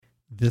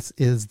This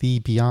is the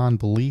Beyond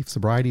Belief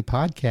Sobriety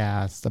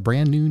Podcast, a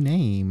brand new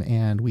name,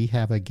 and we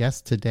have a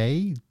guest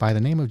today by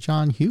the name of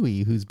John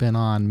Huey, who's been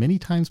on many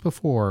times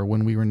before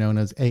when we were known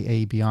as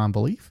AA Beyond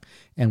Belief,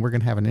 and we're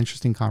going to have an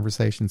interesting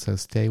conversation, so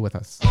stay with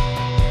us.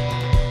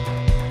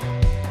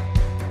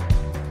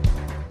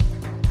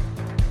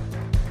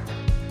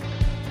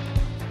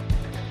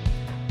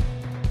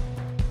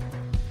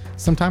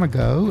 Some time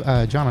ago,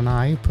 John and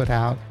I put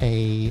out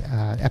a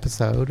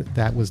episode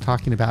that was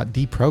talking about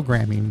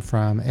deprogramming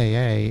from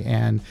AA,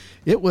 and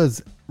it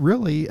was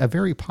really a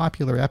very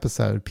popular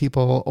episode.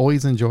 People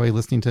always enjoy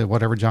listening to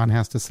whatever John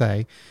has to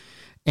say.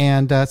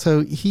 And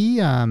so he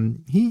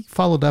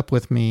followed up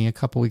with me a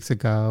couple weeks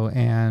ago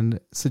and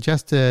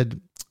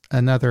suggested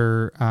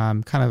another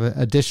kind of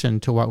addition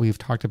to what we've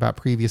talked about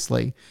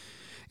previously.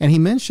 And he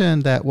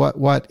mentioned that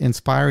what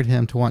inspired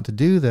him to want to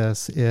do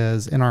this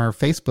is in our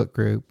Facebook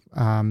group,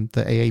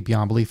 the AA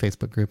Beyond Belief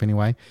Facebook group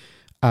anyway,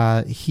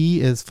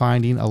 he is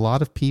finding a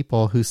lot of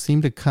people who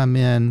seem to come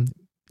in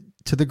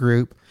to the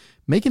group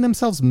making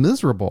themselves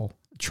miserable,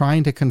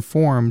 trying to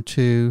conform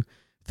to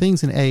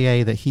things in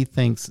AA that he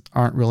thinks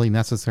aren't really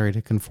necessary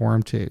to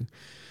conform to.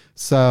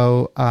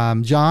 So,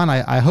 John,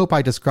 I hope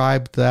I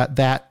described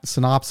that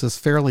synopsis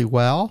fairly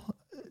well.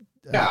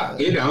 Yeah,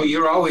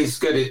 you're always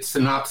good at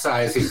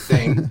synopsizing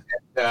things.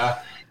 And,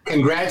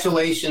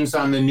 congratulations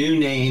on the new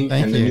name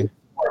the new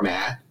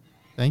format.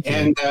 Thank you.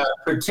 And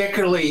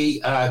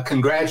particularly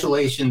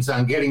congratulations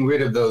on getting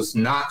rid of those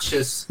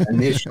noxious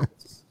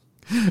initials.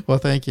 Well,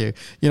 thank you.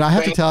 I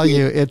have to tell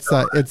you,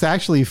 it's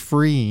actually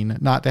freeing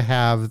not to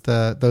have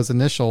those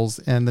initials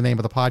in the name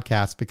of the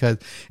podcast because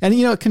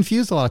it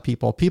confused a lot of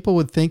people. People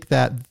would think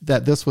that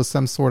this was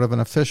some sort of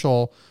an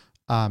official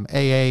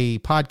AA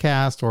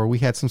podcast, or we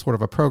had some sort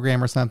of a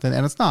program or something,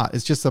 and it's not.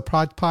 It's just a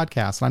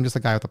podcast, and I'm just a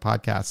guy with a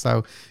podcast.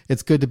 So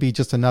it's good to be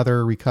just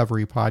another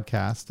recovery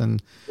podcast.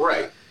 And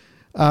right.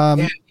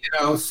 And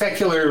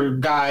secular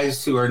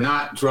guys who are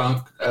not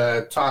drunk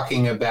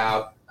talking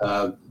about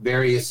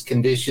various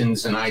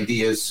conditions and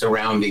ideas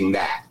surrounding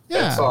that.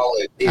 Yeah, that's all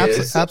it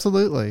is.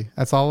 Absolutely,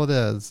 that's all it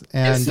is.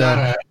 And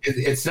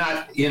it's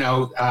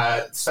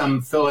not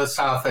some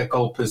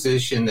philosophical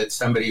position that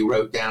somebody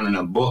wrote down in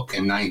a book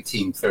in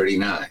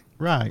 1939.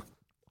 Right.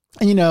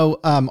 And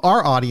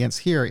our audience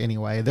here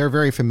anyway, they're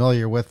very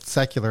familiar with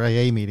secular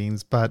AA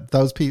meetings, but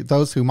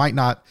those who might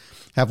not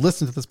have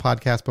listened to this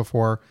podcast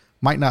before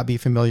might not be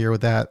familiar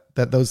with that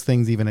those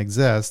things even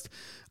exist.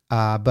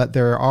 But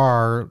there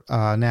are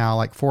now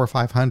like 400 or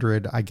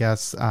 500, I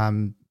guess,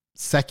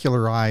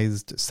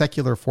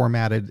 secular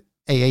formatted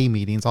AA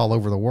meetings all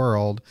over the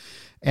world.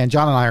 And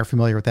John and I are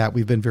familiar with that.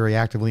 We've been very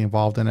actively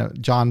involved in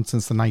it. John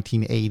since the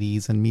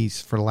 1980s and me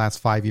for the last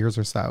 5 years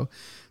or so.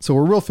 So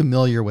we're real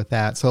familiar with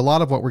that. So a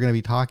lot of what we're going to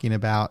be talking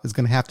about is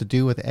going to have to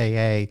do with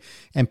AA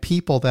and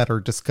people that are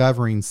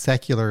discovering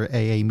secular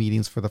AA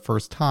meetings for the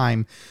first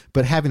time,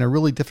 but having a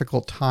really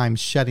difficult time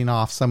shedding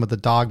off some of the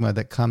dogma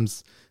that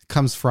comes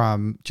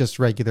from just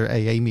regular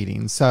AA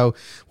meetings. So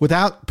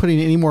without putting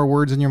any more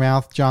words in your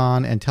mouth,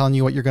 John, and telling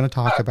you what you're going to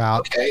talk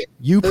about, okay.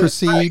 You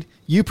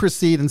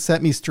proceed and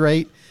set me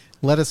straight.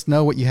 Let us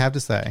know what you have to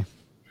say.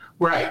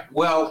 Right.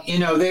 Well,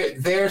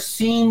 there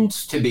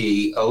seems to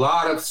be a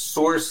lot of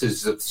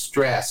sources of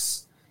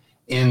stress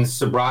in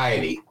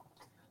sobriety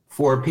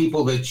for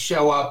people that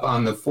show up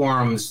on the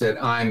forums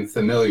that I'm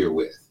familiar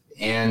with.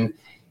 And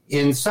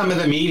in some of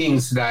the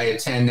meetings that I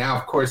attend now,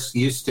 of course,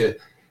 we used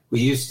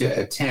to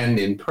attend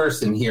in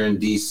person here in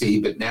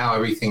DC, but now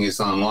everything is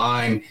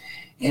online.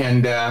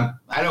 And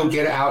I don't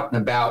get out and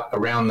about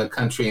around the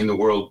country and the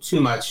world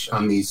too much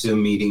on these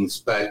Zoom meetings,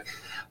 but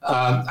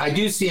I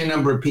do see a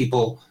number of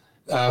people,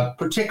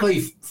 particularly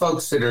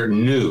folks that are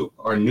new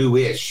or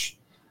newish,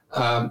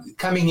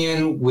 coming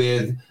in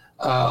with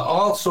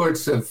all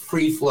sorts of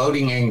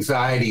free-floating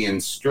anxiety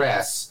and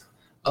stress.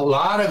 A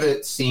lot of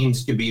it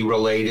seems to be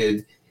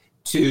related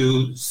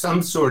to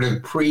some sort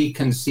of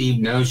preconceived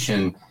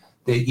notion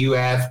that you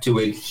have to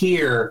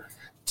adhere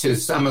to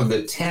some of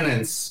the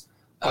tenets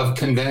of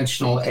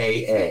conventional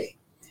AA.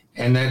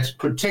 And that's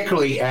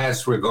particularly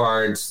as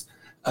regards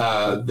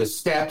the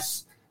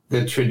steps,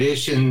 the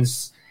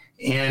traditions,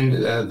 and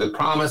the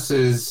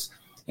promises,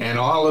 and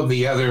all of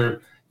the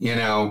other,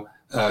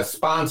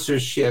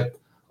 sponsorship,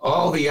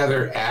 all the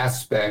other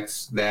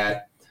aspects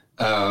that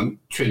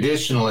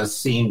traditionalists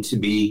seem to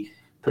be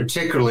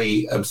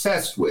particularly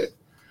obsessed with.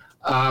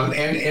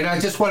 And I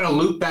just want to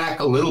loop back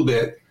a little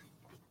bit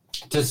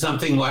to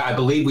something I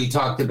believe we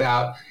talked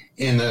about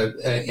in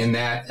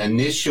that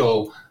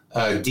initial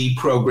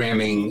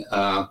deprogramming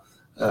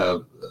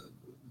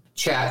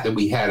chat that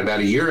we had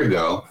about a year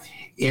ago.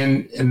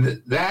 And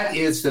that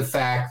is the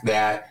fact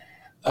that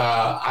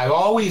I've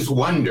always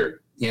wondered,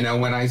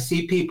 when I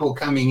see people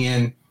coming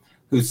in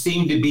who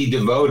seem to be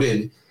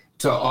devoted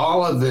to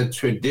all of the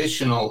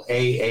traditional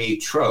AA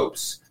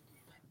tropes,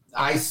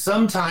 I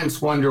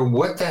sometimes wonder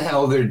what the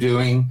hell they're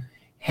doing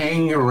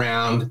hanging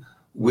around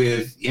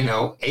with,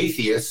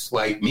 atheists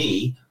like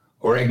me,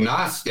 or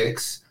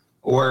agnostics,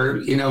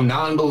 or,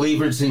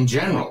 non-believers in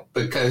general,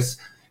 because,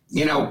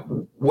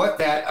 what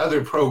that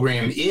other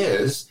program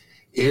is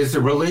a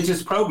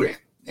religious program.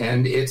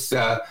 And it's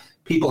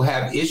people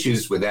have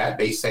issues with that.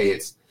 They say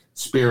it's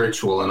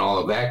spiritual and all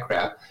of that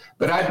crap.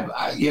 But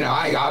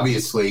I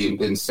obviously have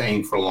been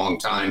saying for a long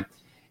time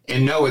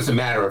and know as a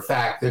matter of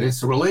fact that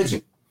it's a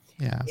religion.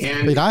 Yeah.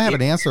 But I have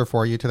an answer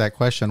for you to that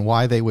question,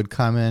 why they would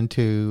come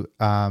into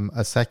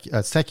a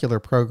secular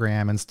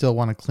program and still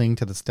want to cling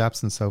to the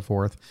steps and so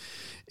forth,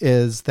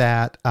 is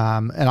that,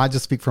 and I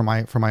just speak from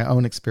my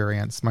own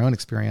experience. My own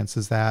experience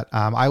is that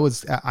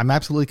I'm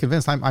absolutely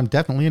convinced. I'm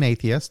definitely an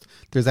atheist.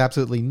 There's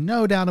absolutely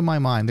no doubt in my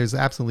mind. There's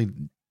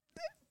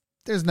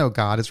no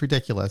God. It's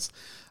ridiculous.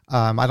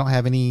 I don't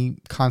have any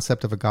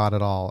concept of a God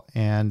at all.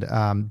 And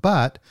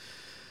but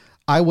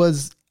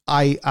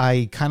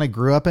I kind of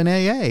grew up in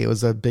AA. It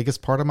was the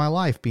biggest part of my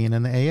life, being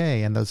in the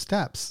AA and those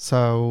steps.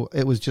 So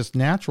it was just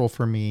natural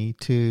for me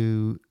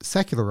to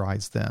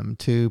secularize them,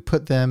 to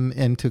put them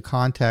into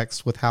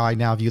context with how I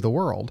now view the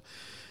world.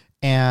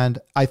 And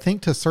I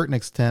think to a certain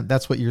extent,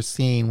 that's what you're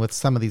seeing with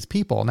some of these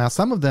people. Now,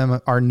 some of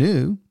them are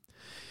new,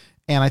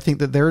 and I think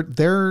that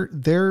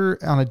they're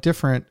on a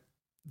different,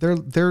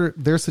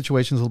 their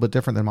situation is a little bit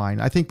different than mine.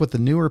 I think with the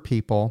newer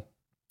people,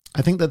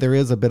 I think that there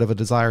is a bit of a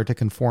desire to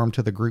conform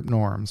to the group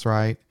norms,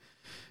 right?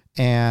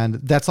 And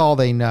that's all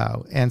they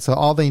know. And so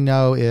all they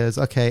know is,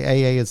 okay,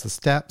 AA is the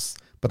steps,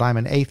 but I'm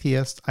an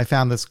atheist. I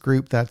found this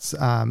group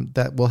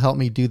that will help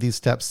me do these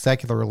steps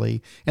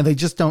secularly. And they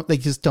just don't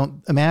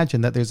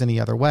imagine that there's any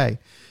other way.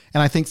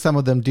 And I think some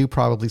of them do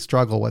probably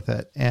struggle with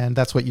it. And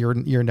that's what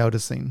you're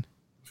noticing.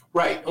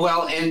 Right.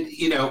 Well, and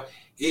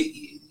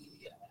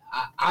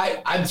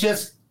I'm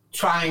just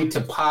trying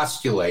to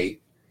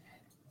postulate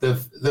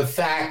the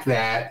fact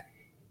that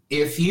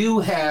if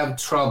you have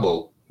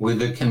trouble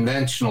with a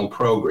conventional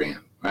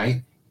program,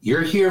 right,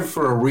 you're here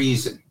for a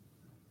reason.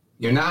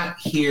 You're not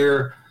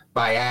here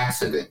by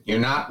accident. You're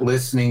not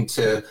listening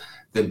to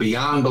the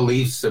Beyond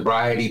Belief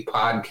Sobriety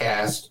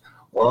podcast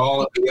or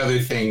all of the other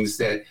things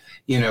that,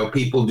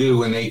 people do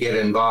when they get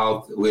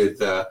involved with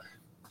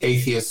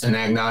atheists and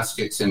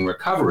agnostics in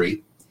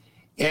recovery.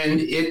 And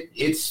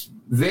it's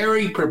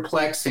very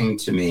perplexing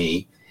to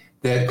me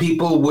that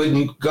people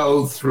wouldn't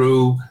go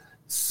through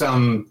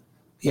some,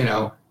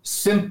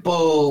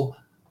 simple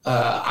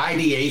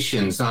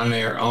ideations on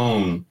their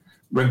own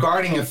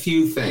regarding a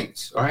few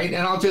things. All right.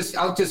 And I'll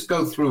just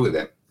go through with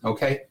them.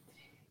 Okay.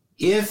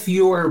 If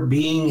you're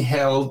being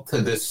held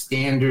to the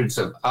standards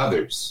of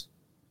others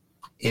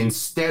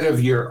instead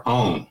of your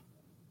own,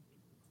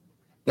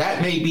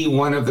 that may be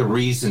one of the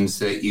reasons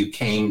that you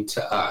came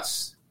to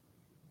us.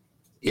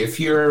 If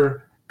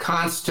you're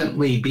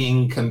constantly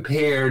being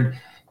compared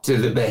to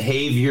the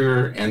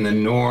behavior and the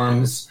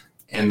norms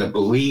and the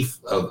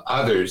belief of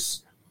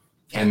others,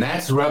 and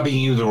that's rubbing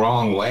you the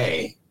wrong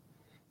way,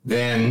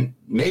 then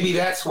maybe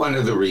that's one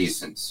of the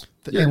reasons.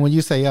 And when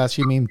you say us,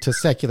 you mean to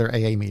secular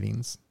AA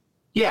meetings?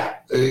 Yeah,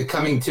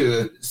 coming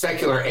to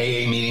secular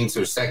AA meetings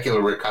or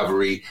secular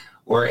recovery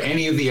or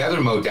any of the other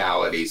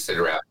modalities that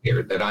are out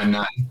here that I'm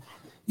not,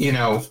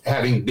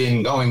 having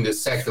been going to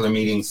secular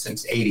meetings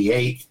since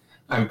 '88,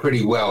 I'm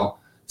pretty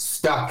well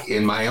stuck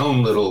in my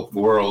own little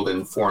world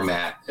and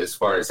format as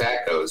far as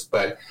that goes.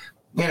 But,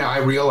 I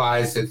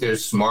realize that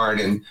there's SMART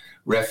and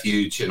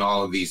Refuge and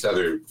all of these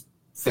other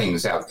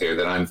things out there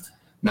that I'm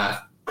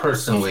not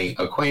personally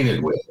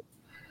acquainted with.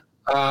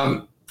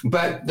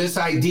 But this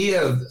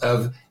idea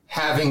of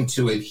having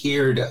to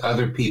adhere to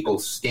other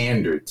people's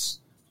standards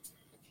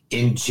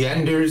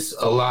engenders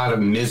a lot of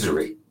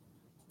misery.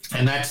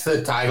 And that's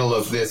the title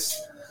of this,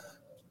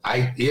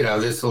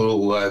 this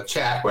little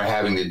chat we're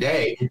having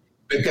today,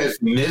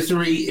 because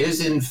misery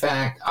is in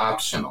fact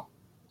optional.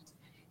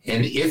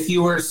 And if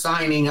you are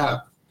signing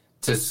up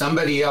to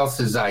somebody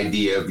else's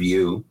idea of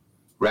you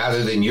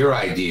rather than your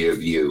idea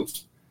of you,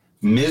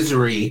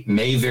 misery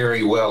may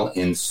very well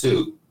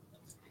ensue.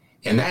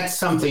 And that's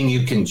something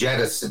you can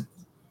jettison.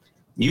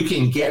 You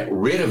can get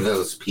rid of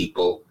those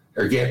people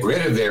or get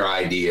rid of their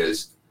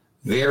ideas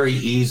very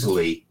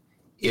easily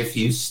if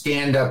you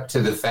stand up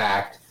to the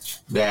fact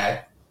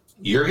that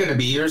you're going to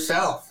be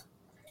yourself.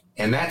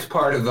 And that's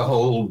part of the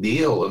whole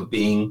deal of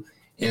being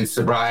in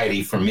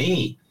sobriety for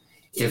me.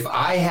 If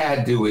I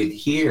had to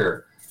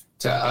adhere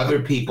to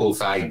other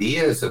people's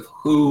ideas of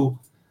who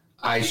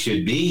I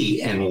should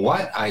be and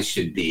what I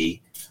should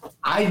be,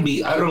 I'd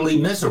be utterly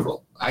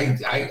miserable.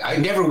 I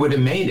never would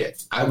have made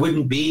it. I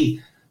wouldn't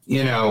be,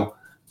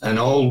 an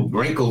old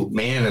wrinkled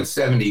man of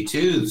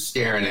 72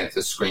 staring at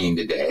the screen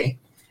today.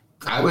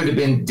 I would have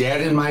been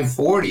dead in my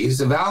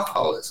 40s of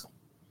alcoholism.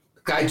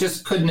 I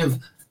just couldn't have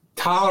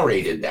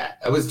tolerated that.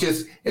 I was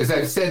just, as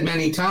I've said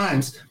many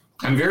times,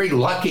 I'm very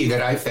lucky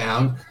that I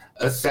found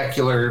a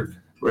secular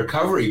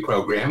recovery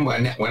program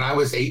when I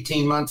was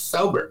 18 months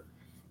sober,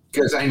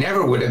 because I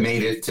never would have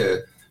made it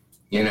to,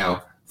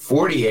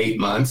 48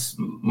 months,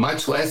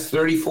 much less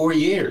 34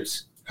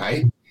 years,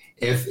 right?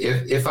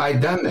 If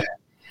I'd done that.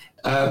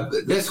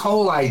 This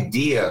whole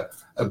idea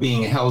of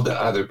being held to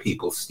other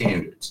people's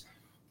standards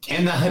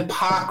and the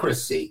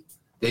hypocrisy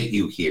that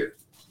you hear.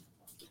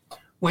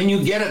 when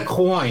you get a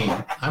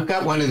coin, I've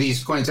got one of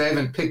these coins. I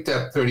haven't picked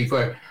up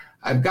 34.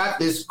 I've got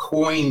this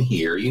coin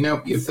here. You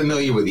know, you're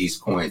familiar with these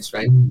coins,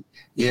 right?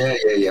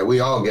 Yeah. We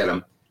all get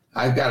them.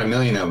 I've got a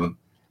million of them.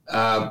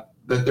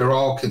 But they're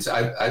all,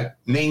 I've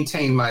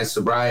maintained my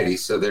sobriety,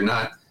 so they're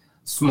not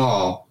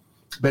small.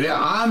 But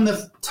on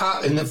the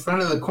top, in the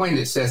front of the coin,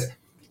 it says,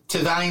 to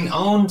thine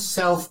own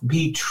self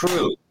be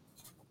true.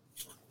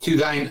 To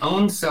thine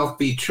own self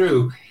be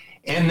true.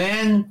 And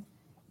then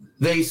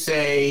they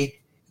say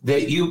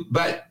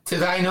but to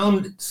thine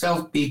own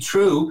self be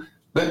true,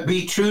 but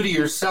be true to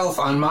yourself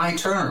on my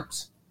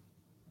terms.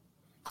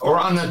 Or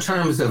on the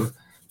terms of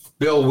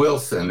Bill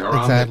Wilson. Or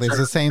exactly. It's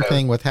the same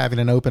thing with having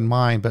an open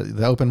mind, but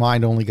the open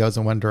mind only goes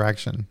in one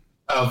direction.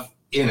 Of,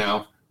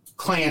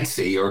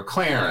 Clancy or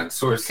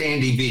Clarence or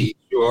Sandy Beach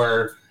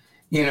or,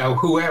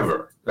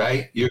 whoever,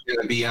 right? You're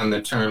going to be on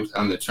the terms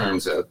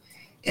of,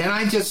 and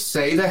I just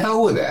say the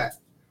hell with that.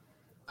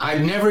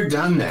 I've never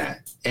done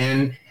that.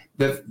 And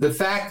the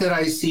fact that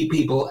I see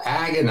people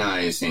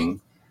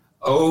agonizing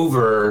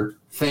over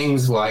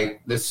things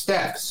like the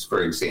steps,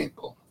 for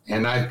example,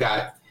 and I've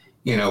got,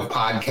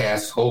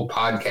 whole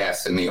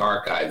podcasts in the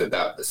archive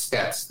about the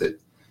steps that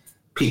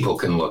people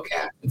can look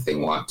at if they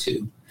want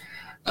to.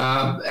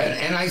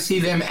 And I see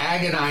them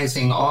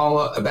agonizing all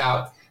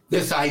about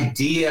this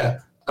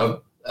idea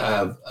of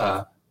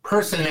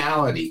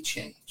personality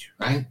change,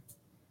 right?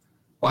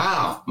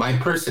 Wow, my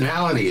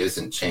personality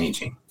isn't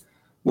changing.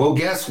 Well,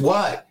 guess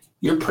what?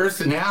 Your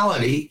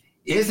personality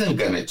isn't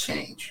going to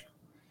change.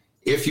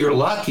 If you're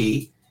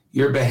lucky,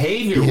 your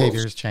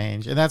behaviors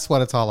change. And that's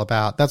what it's all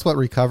about. That's what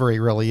recovery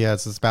really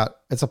is.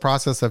 It's a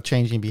process of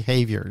changing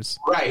behaviors.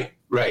 Right.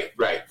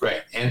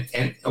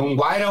 And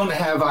why don't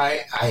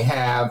I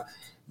have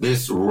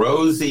this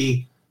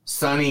rosy,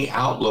 sunny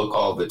outlook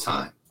all the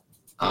time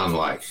on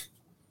life?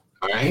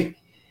 All right.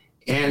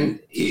 And,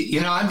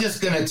 I'm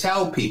just going to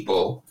tell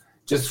people,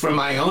 just from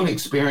my own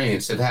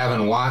experience of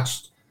having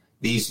watched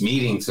these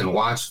meetings and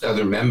watched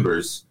other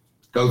members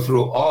go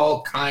through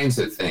all kinds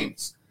of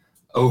things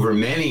over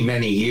many,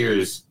 many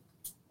years.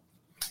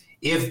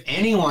 If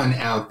anyone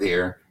out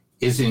there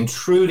is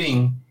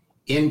intruding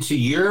into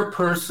your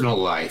personal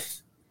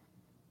life,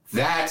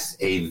 that's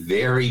a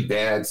very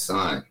bad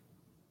sign.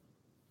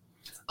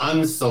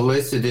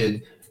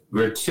 Unsolicited,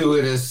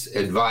 gratuitous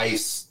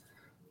advice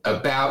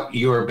about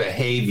your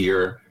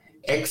behavior,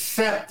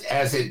 except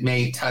as it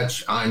may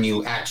touch on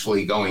you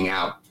actually going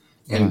out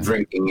and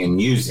drinking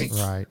and using.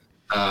 Right.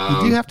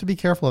 You do have to be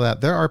careful of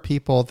that. There are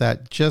people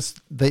that just,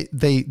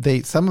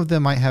 they some of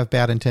them might have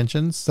bad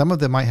intentions. Some of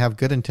them might have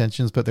good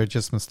intentions, but they're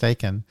just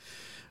mistaken.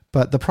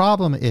 But the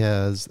problem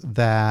is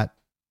that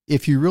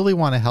if you really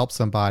want to help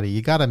somebody,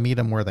 you got to meet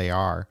them where they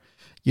are.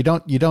 You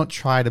don't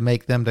try to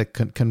make them to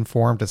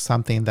conform to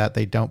something that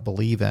they don't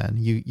believe in.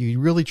 You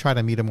really try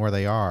to meet them where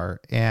they are.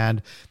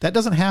 And that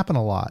doesn't happen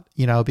a lot,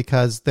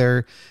 because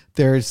there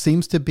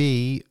seems to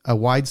be a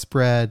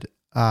widespread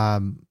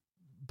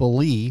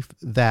belief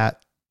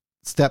that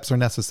steps are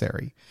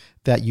necessary,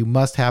 that you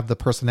must have the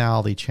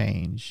personality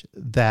change,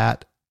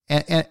 that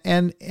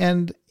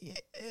and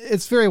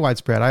it's very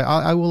widespread.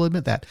 I will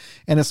admit that.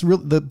 And it's real.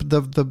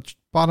 The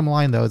bottom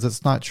line though is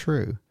it's not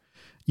true.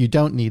 You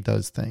don't need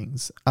those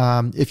things.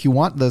 If you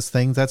want those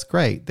things, that's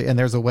great. And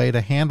there's a way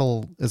to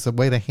handle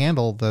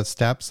the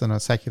steps in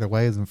a secular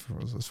way, as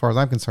far as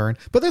I'm concerned.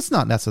 But it's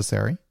not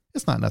necessary.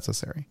 It's not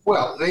necessary.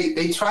 Well,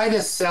 they try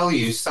to sell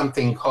you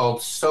something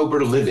called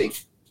sober living.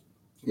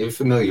 You're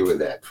familiar with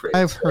that phrase?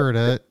 I've heard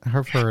it.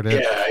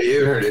 Yeah,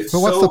 you heard it.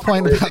 But what's the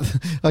point about?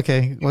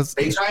 Okay,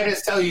 they try to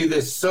sell you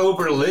this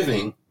sober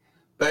living,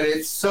 but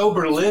it's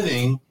sober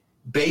living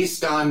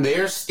based on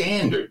their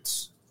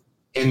standards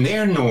and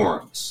their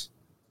norms.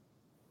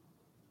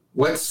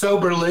 What's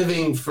sober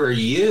living for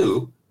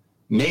you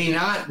may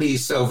not be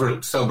sober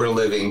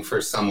living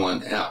for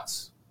someone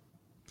else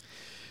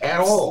at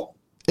all.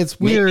 It's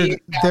weird.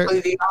 Maybe exactly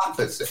the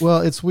opposite.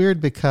 Well, it's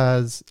weird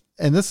because,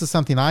 and this is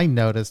something I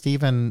noticed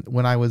even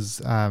when I was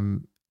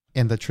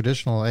in the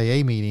traditional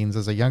AA meetings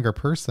as a younger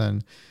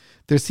person,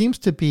 there seems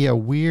to be a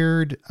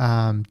weird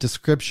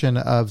description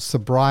of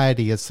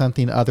sobriety as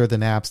something other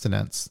than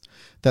abstinence,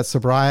 that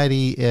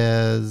sobriety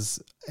is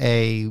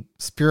a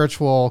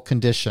spiritual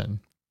condition,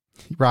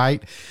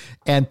 right?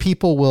 And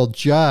people will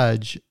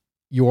judge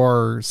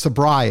your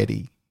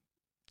sobriety.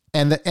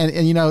 And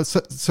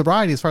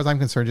sobriety, as far as I'm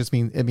concerned, just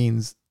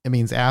means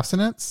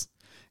abstinence,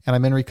 and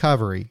I'm in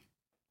recovery.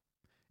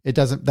 It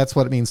doesn't. That's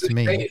what it means to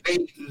me.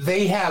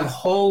 They have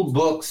whole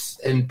books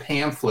and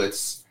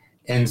pamphlets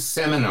and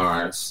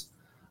seminars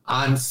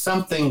on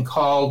something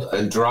called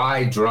a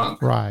dry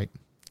drunk. Right,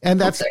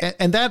 and that's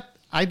and that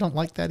I don't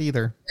like that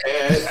either.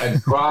 A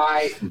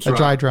dry drunk. A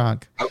dry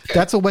drunk. Okay.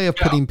 That's a way of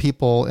putting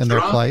people in their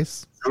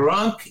place.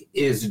 Drunk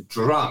is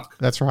drunk.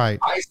 That's right.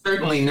 I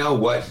certainly know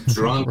what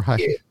drunk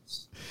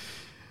is.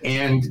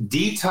 And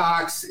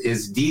detox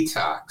is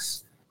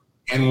detox.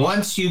 And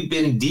once you've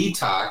been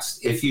detoxed,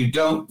 if you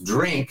don't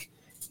drink,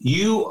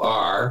 you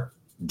are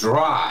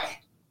dry.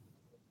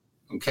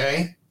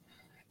 Okay?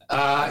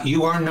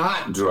 You are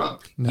not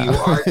drunk. No. You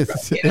are,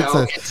 it's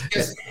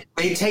just,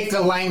 they take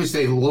the language.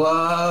 They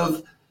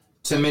love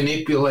to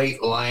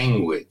manipulate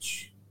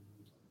language.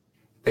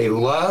 They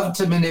love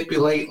to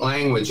manipulate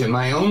language. And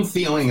my own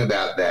feeling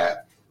about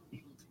that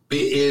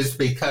is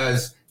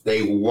because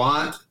they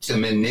want to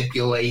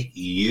manipulate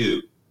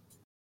you.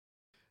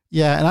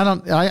 Yeah, and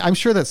I'm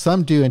sure that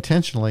some do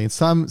intentionally, and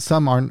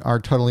some are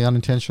totally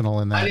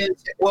unintentional in that.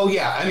 Well,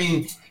 yeah, I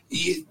mean,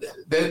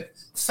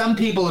 some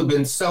people have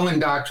been so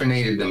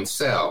indoctrinated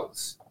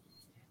themselves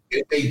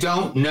that they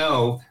don't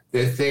know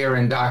that they're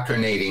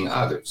indoctrinating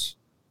others.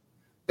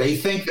 They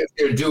think that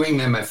they're doing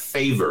them a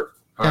favor.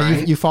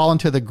 Right? You fall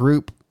into the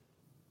group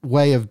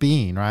way of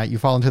being, right? You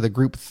fall into the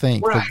group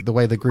think, right. the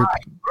way the group.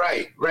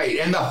 Right.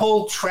 And the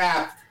whole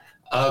trap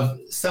of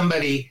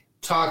somebody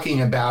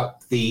talking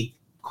about the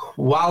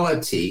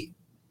quality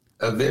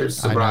of their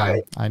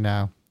sobriety. I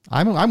know.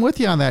 I'm with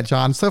you on that,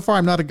 John. So far,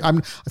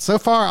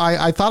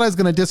 I thought I was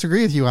going to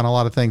disagree with you on a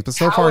lot of things, but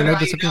so far, no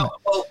disagreement.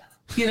 Well,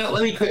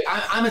 let me put,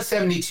 I'm a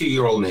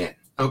 72-year-old man.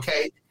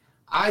 Okay.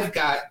 I've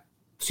got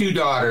two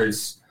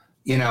daughters,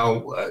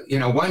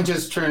 one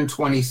just turned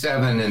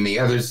 27 and the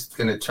other's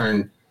going to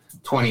turn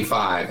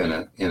 25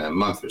 in a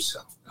month or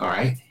so. All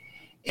right.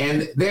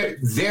 And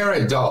they're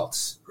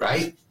adults,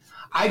 right?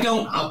 I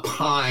don't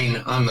opine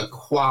on the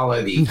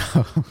quality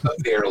of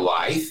their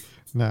life.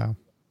 No.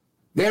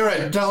 They're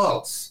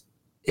adults.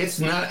 It's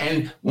not,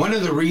 and one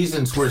of the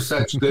reasons we're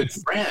such good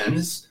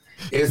friends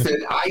is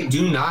that I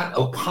do not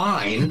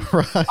opine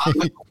on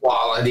the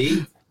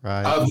quality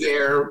of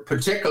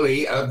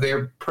particularly of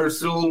their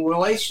personal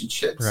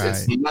relationships. Right.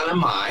 It's none of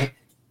my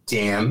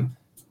damn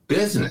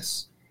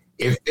business.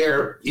 If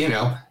they're,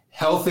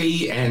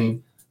 healthy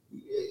and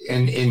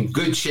in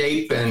good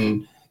shape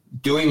and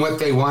doing what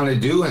they want to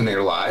do in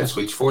their lives,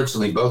 which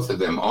fortunately both of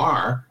them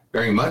are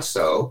very much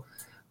so.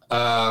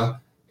 So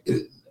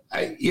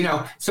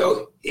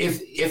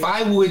if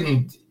I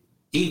wouldn't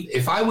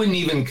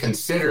even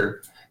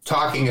consider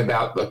talking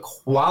about the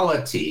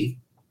quality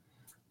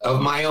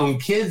of my own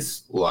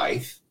kid's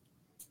life,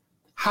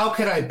 how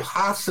could I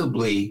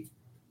possibly,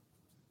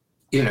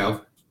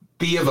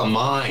 be of a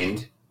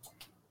mind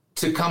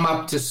to come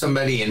up to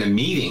somebody in a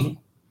meeting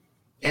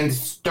and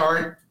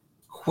start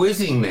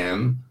quizzing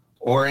them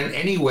or in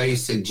any way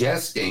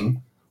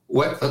suggesting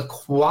what the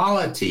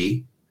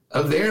quality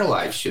of their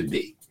life should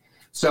be?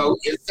 So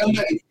if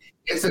somebody,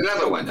 it's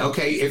another one.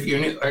 Okay. If you're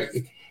new,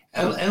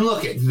 and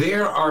look,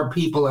 there are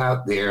people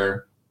out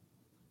there,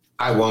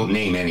 I won't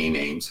name any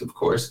names, of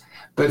course,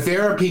 but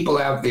there are people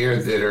out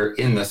there that are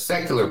in the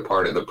secular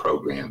part of the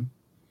program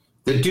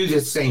that do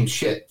this same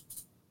shit.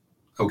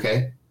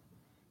 Okay.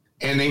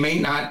 And they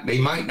might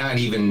not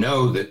even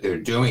know that they're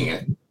doing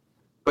it,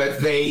 but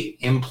they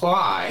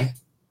imply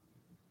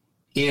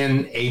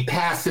in a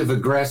passive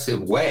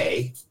aggressive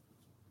way,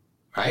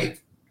 right,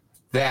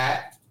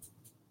 that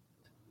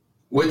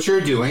what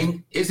you're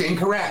doing is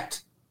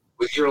incorrect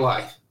with your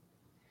life.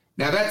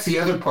 Now, that's the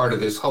other part of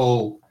this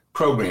whole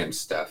program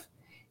stuff,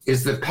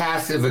 is the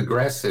passive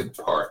aggressive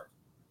part.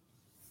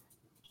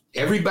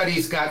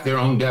 Everybody's got their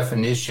own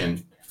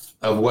definition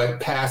of what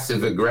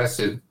passive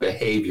aggressive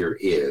behavior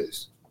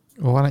is.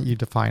 Well, why don't you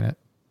define it?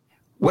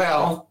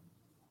 Well,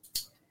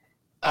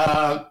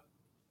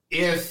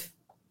 if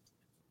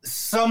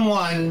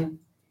someone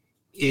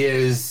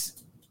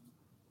is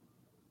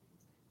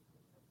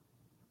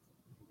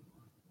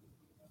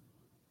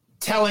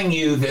telling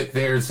you that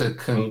there's a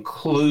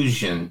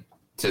conclusion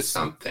to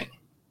something,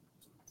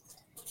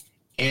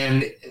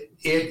 and it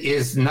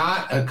is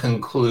not a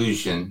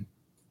conclusion,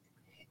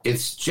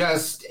 it's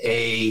just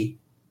a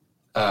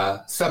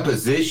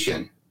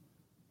supposition,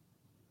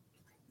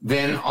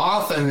 then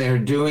often they're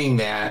doing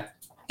that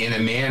in a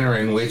manner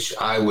in which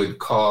I would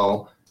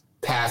call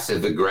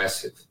passive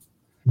aggressive.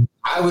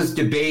 I was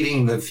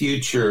debating the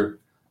future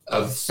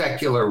of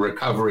secular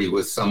recovery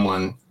with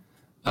someone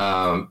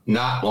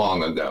not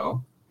long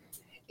ago,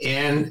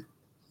 and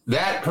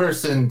that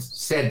person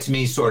said to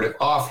me sort of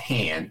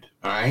offhand,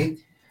 all right,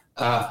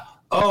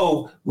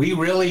 we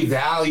really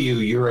value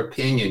your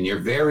opinion. You're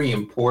very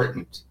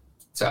important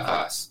to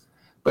us.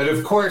 But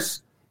of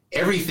course,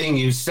 everything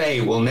you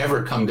say will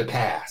never come to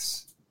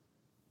pass.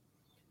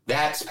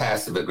 That's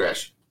passive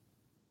aggression.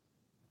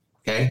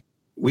 Okay?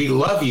 We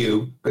love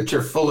you, but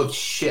you're full of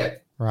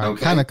shit. Right.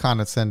 Okay? Kind of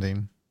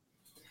condescending.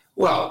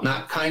 Well,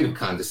 not kind of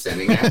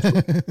condescending,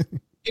 actually.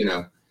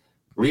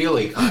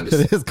 Really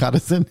condescending. It is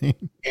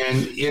condescending.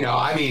 And,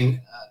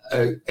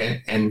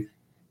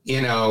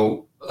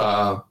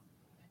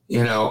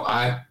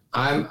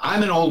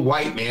 I'm an old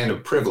white man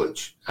of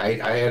privilege. I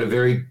had a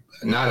very,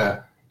 not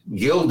a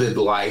gilded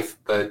life,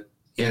 but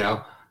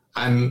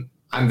I'm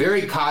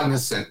very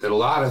cognizant that a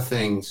lot of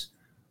things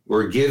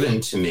were given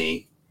to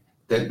me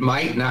that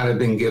might not have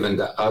been given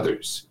to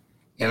others.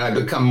 And I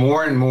become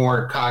more and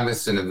more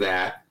cognizant of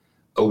that,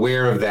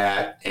 aware of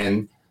that,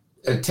 and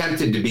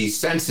attempted to be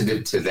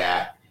sensitive to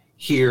that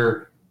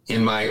here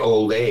in my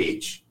old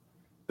age,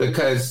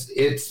 because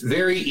it's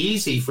very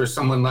easy for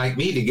someone like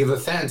me to give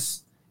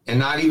offense and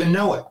not even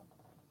know it.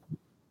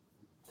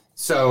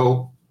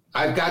 So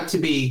I've got to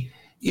be,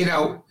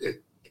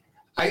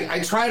 I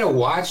try to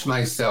watch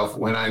myself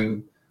when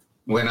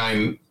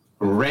I'm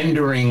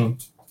rendering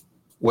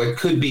what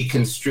could be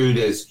construed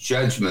as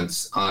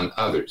judgments on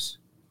others.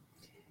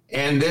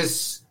 And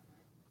this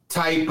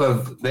type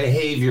of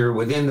behavior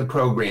within the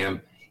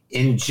program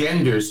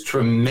engenders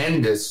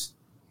tremendous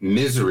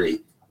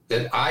misery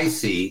that I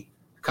see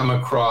come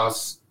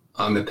across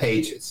on the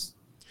pages.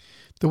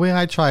 The way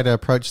I try to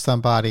approach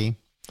somebody,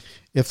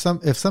 if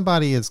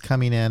somebody is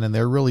coming in and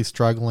they're really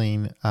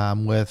struggling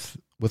with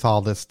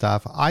all this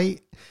stuff, I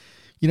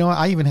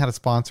even had a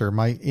sponsor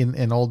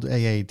in old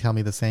AA tell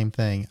me the same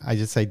thing. I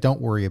just say,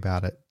 don't worry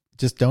about it.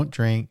 Just don't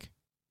drink,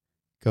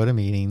 go to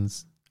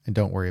meetings, and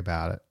don't worry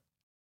about it.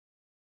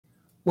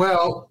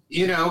 Well,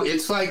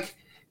 it's like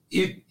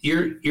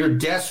you're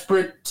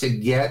desperate to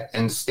get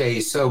and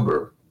stay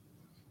sober.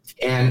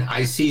 And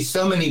I see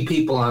so many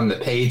people on the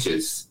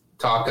pages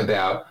talk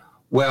about,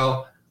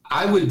 well,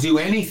 I would do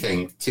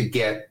anything to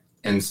get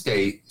and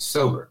stay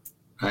sober,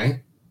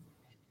 right?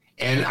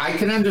 And I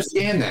can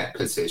understand that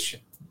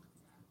position.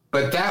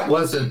 But that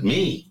wasn't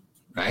me,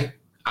 right?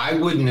 I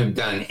wouldn't have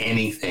done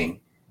anything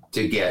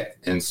to get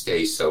and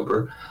stay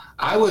sober.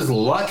 I was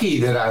lucky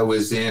that I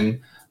was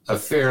in a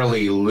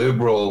fairly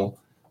liberal,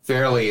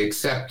 fairly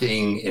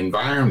accepting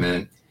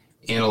environment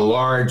in a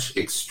large,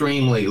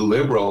 extremely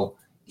liberal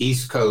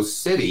East Coast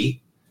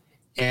city.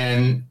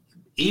 And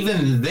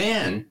even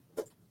then,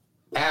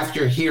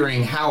 after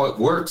hearing How It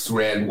Works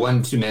read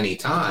one too many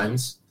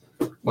times,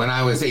 when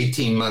I was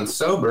 18 months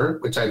sober,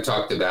 which I've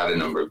talked about a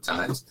number of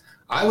times,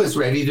 I was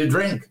ready to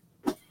drink,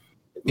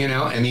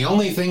 and the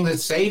only thing that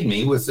saved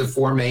me was the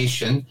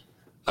formation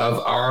of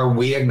our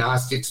We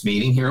Agnostics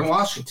meeting here in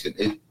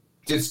Washington.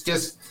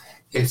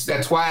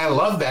 That's why I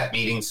love that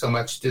meeting so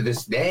much to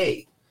this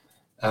day,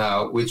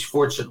 which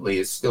fortunately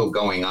is still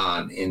going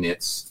on in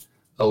its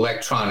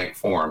electronic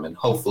form and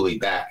hopefully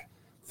back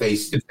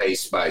face to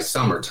face by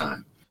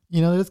summertime.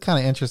 It's kind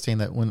of interesting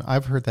that when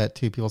I've heard that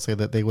too, people say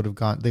that they would have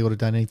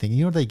done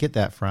anything. Where they get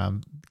that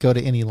from? Go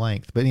to any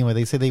length. But anyway,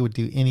 they say they would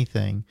do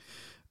anything.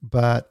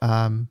 But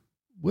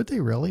would they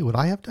really? Would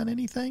I have done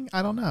anything?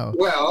 I don't know.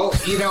 Well,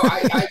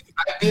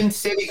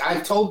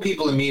 I've told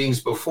people in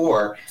meetings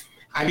before,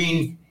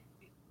 I'm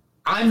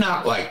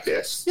not like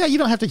this. Yeah, you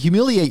don't have to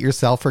humiliate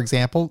yourself, for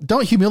example.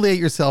 Don't humiliate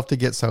yourself to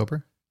get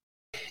sober.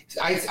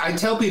 I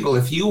tell people,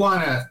 if you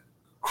want to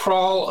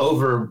crawl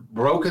over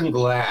broken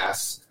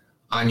glass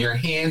on your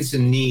hands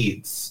and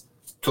knees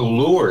to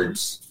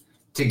Lourdes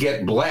to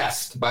get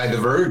blessed by the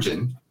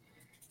Virgin,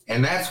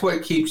 and that's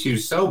what keeps you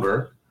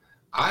sober,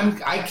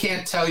 I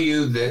can't tell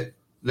you that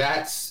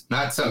that's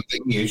not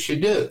something you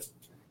should do.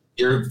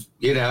 You're,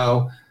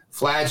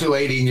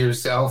 flagellating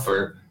yourself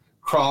or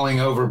crawling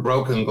over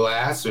broken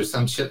glass or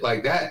some shit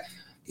like that.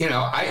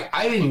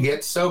 I didn't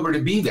get sober to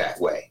be that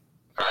way.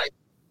 All right.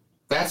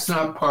 That's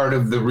not part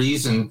of the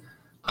reason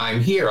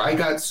I'm here. I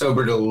got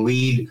sober to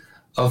lead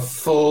a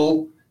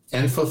full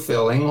and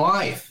fulfilling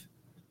life,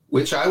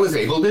 which I was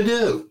able to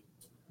do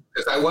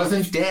because I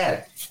wasn't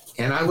dead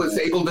and I was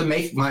able to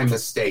make my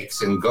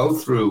mistakes and go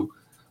through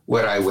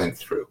what I went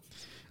through.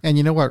 And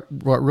what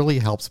really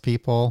helps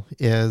people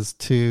is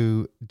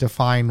to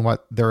define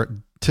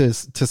to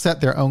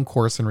set their own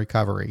course in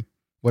recovery,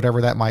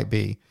 whatever that might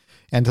be,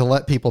 and to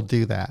let people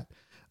do that.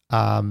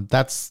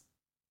 That's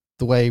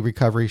the way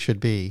recovery should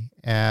be,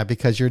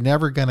 because you're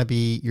never going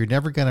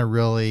to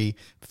really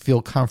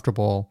feel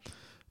comfortable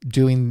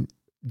doing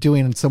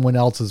someone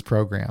else's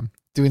program,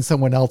 doing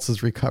someone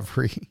else's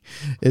recovery.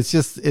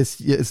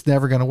 It's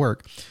never going to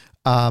work.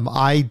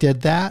 I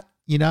did that.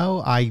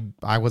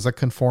 I was a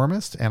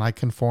conformist and I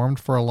conformed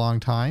for a long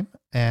time.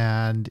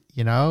 And,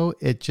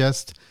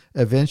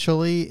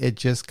 eventually it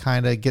just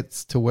kind of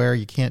gets to where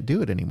you can't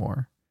do it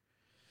anymore.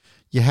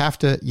 You have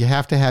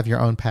to have your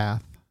own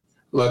path.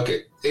 Look,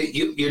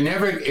 you're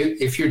never,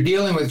 if you're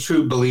dealing with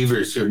true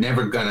believers, you're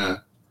never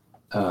gonna,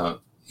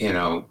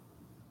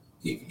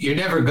 you're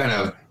never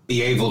gonna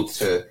be able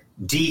to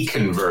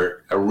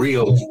deconvert a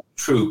real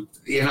true.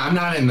 I'm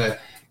not in the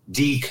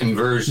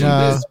deconversion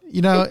business.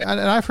 And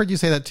I've heard you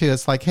say that too.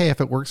 It's like, hey,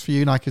 if it works for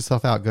you, knock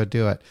yourself out, go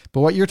do it. But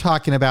what you're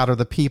talking about are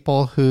the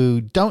people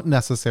who don't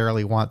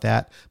necessarily want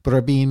that, but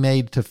are being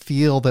made to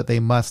feel that they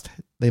must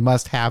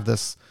have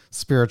this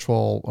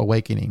spiritual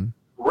awakening.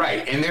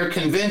 Right. And they're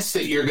convinced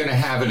that you're going to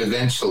have it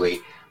eventually.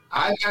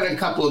 I've got a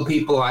couple of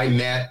people I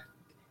met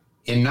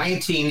in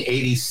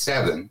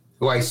 1987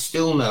 who I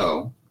still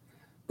know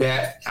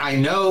that I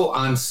know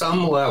on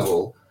some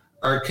level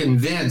are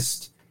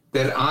convinced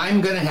that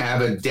I'm going to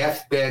have a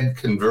deathbed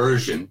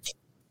conversion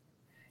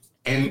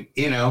and,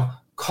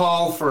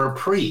 call for a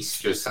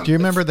priest or something. Do you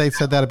remember they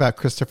said that about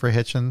Christopher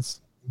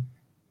Hitchens?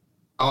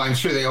 Oh, I'm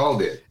sure they all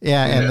did.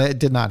 Yeah, and it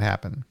did not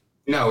happen.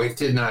 No, it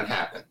did not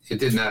happen. It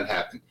did not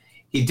happen.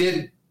 He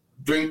did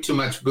drink too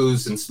much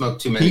booze and smoke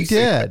too many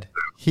cigarettes.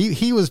 He did.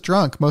 He was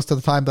drunk most of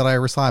the time that I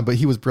ever saw him, but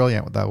he was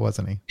brilliant with that,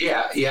 wasn't he?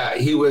 Yeah.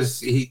 He was.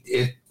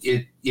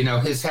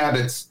 His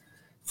habits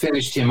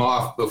finished him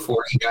off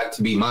before he got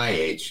to be my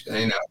age.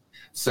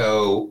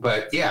 So,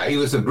 but yeah, he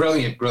was a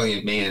brilliant,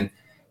 brilliant man.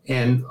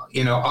 And,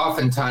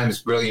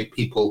 oftentimes brilliant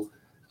people,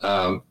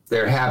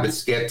 their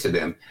habits get to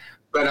them.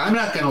 But I'm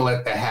not going to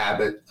let the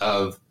habit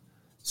of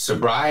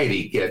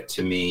sobriety get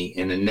to me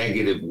in a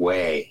negative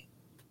way.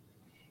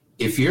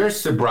 If your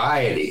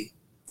sobriety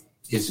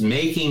is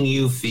making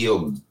you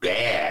feel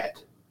bad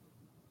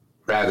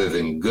rather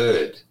than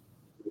good,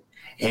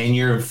 and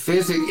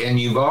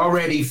you've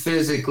already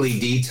physically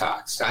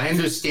detoxed. I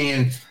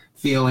understand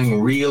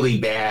feeling really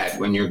bad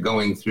when you're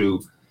going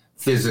through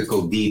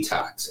physical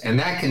detox, and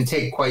that can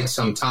take quite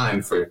some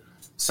time for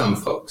some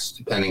folks,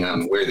 depending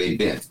on where they've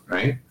been,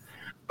 right?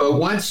 But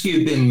once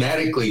you've been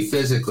medically,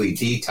 physically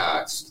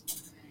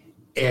detoxed,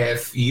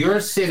 if you're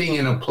sitting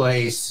in a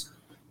place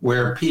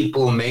where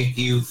people make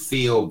you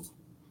feel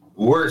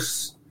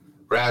worse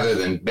rather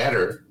than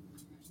better,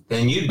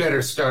 then you'd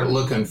better start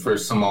looking for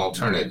some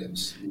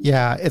alternatives.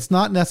 Yeah, it's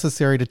not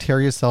necessary to tear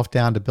yourself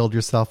down to build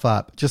yourself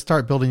up. Just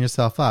start building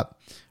yourself up.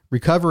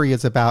 Recovery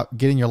is about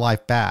getting your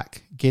life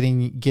back,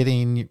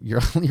 getting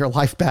your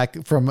life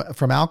back from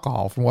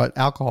alcohol, from what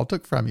alcohol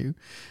took from you.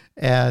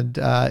 And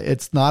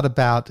it's not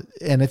about,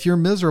 and if you're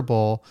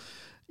miserable,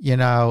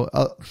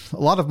 a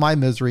lot of my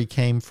misery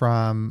came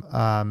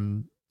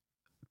from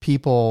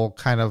people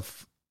kind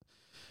of,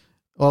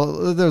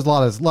 well, there's a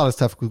lot of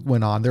stuff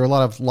went on. There were a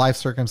lot of life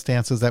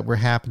circumstances that were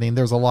happening.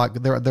 There was a lot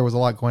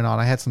going on.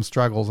 I had some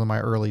struggles in my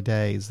early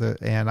days,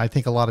 and I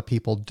think a lot of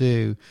people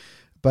do.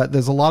 But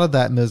there's a lot of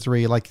that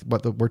misery, like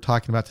what we're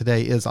talking about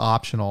today, is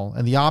optional.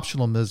 And the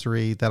optional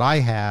misery that I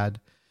had,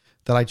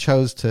 that I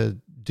chose to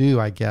do,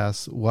 I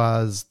guess,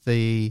 was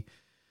the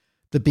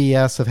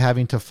BS of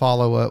having to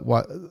follow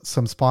what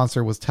some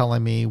sponsor was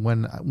telling me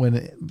when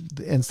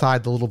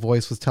inside the little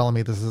voice was telling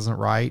me this isn't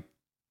right.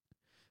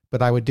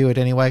 But I would do it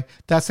anyway.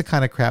 That's the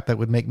kind of crap that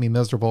would make me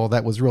miserable.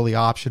 That was really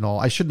optional.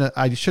 I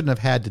shouldn't have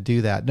had to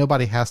do that.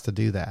 Nobody has to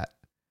do that.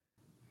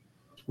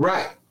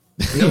 Right.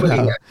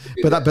 Nobody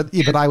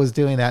but I was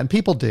doing that, and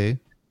people do.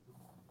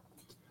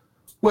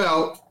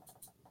 Well,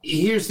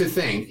 here's the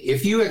thing.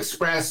 If you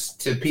express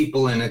to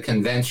people in a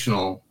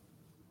conventional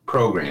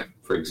program,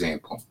 for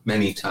example,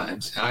 many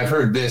times, and I've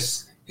heard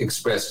this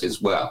expressed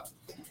as well,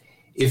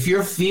 if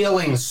you're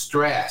feeling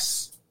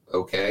stress,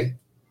 okay,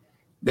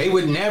 they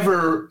would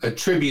never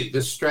attribute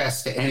the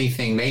stress to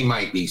anything they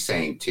might be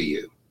saying to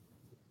you.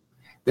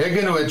 They're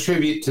going to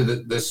attribute to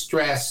the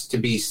stress to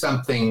be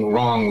something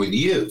wrong with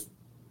you.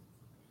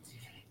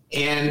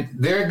 And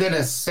they're going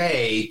to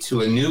say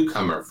to a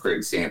newcomer, for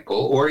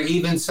example, or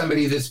even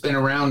somebody that's been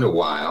around a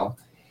while,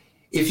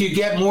 if you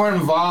get more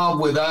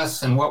involved with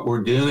us and what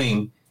we're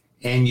doing,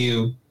 and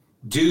you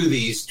do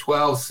these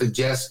 12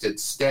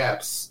 suggested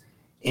steps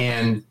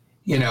and,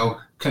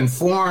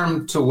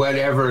 conform to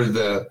whatever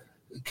the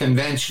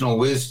conventional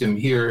wisdom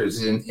here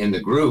is in the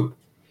group,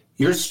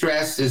 your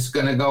stress is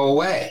going to go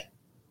away.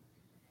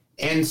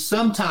 And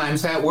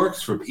sometimes that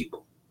works for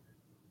people.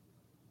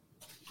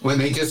 When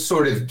they just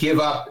sort of give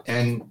up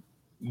and,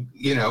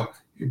 you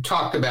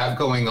talked about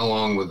going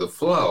along with the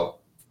flow.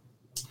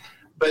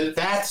 But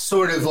that's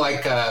sort of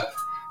like a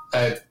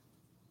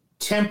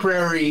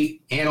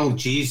temporary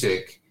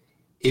analgesic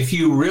if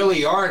you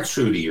really are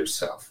true to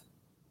yourself.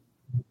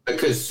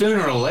 Because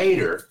sooner or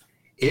later,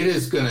 it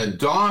is going to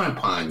dawn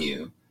upon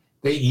you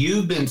that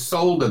you've been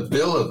sold a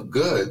bill of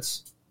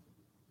goods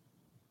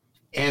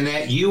and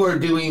that you are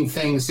doing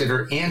things that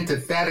are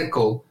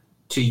antithetical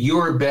to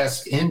your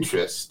best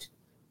interest.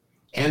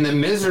 And the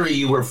misery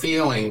you were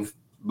feeling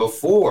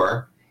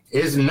before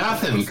is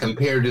nothing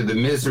compared to the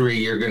misery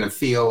you're going to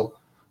feel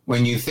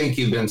when you think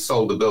you've been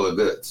sold a bill of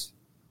goods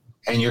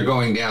and you're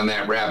going down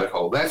that rabbit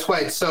hole. That's why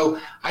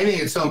I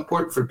think it's so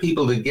important for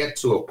people to get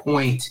to a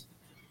point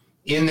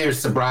in their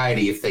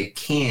sobriety, if they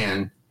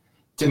can,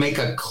 to make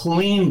a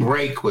clean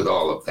break with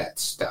all of that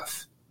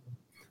stuff,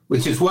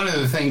 which is one of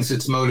the things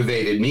that's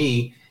motivated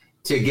me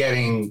to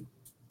getting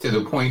to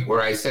the point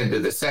where I said to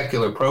the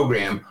secular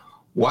program,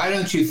 why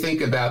don't you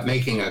think about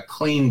making a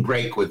clean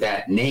break with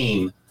that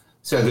name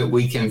so that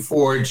we can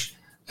forge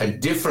a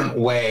different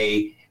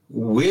way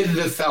with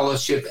the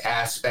fellowship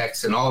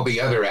aspects and all the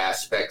other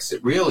aspects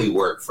that really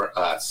work for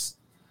us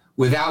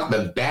without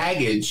the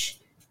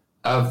baggage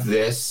of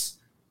this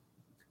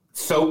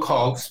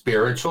so-called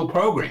spiritual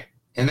program.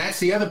 And that's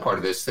the other part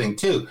of this thing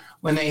too.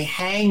 When they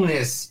hang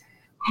this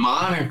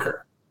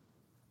moniker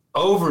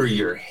over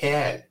your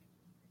head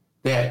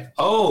that,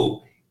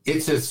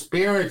 it's a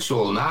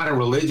spiritual, not a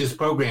religious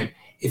program.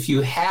 If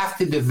you have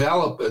to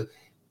develop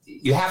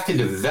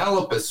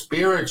a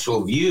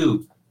spiritual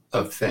view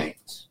of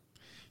things.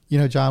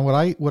 John,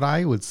 what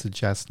I would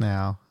suggest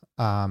now,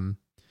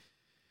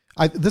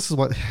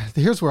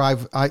 here's where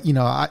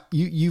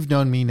you've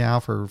known me now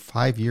for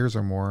 5 years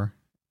or more,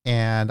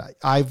 and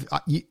I've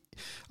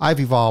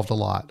evolved a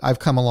lot. I've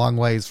come a long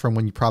ways from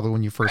when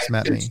you first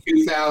met me.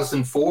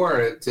 2004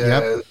 at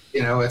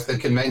the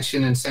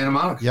convention in Santa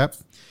Monica. Yep.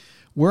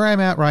 Where I'm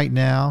at right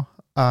now,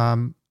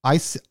 AA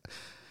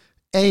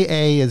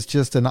is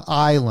just an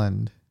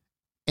island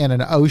and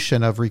an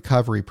ocean of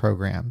recovery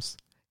programs.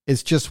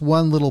 It's just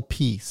one little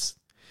piece.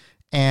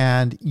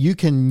 and you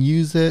can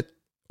use it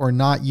or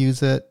not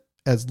use it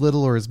as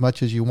little or as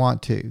much as you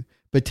want to,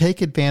 but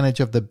take advantage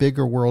of the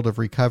bigger world of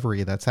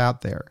recovery that's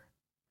out there.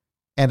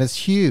 And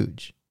it's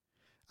huge.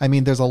 I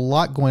mean, there's a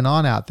lot going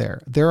on out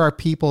there. There are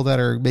people that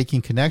are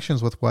making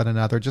connections with one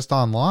another just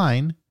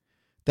online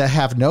that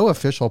have no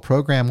official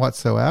program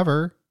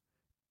whatsoever,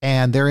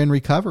 and they're in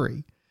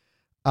recovery.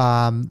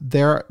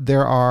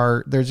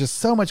 There's just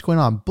so much going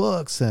on,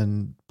 books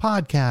and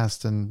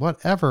podcasts and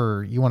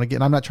whatever you want to get.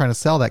 And I'm not trying to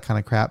sell that kind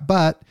of crap,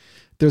 but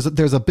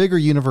there's a bigger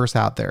universe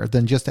out there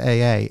than just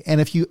AA.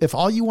 And if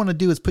all you want to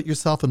do is put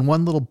yourself in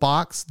one little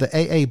box, the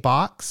AA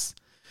box,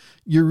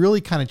 you're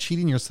really kind of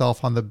cheating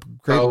yourself on the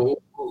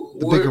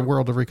bigger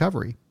world of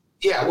recovery.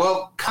 Yeah,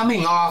 well,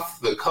 coming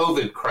off the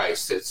COVID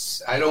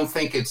crisis, I don't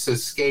think it's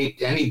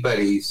escaped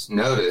anybody's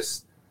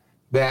notice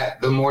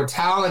that the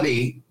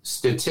mortality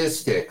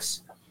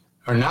statistics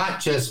are not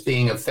just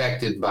being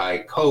affected by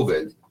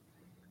COVID.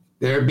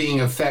 They're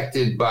being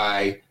affected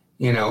by,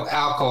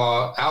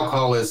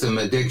 alcoholism,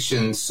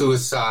 addiction,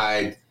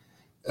 suicide,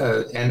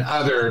 and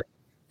other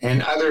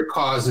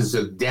causes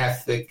of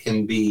death that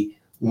can be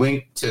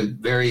linked to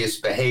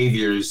various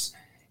behaviors.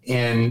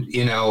 And,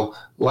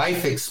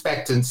 life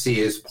expectancy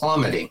is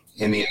plummeting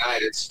in the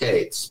United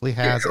States.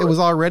 It was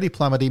already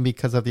plummeting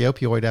because of the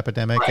opioid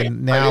epidemic, right,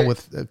 and now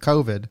with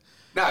COVID.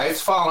 No,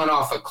 it's fallen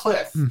off a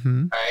cliff,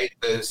 right?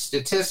 The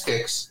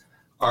statistics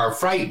are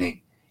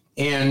frightening.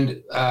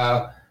 And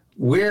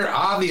we're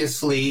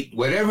obviously,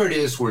 whatever it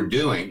is we're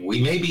doing,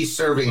 we may be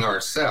serving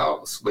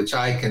ourselves, which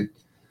I can,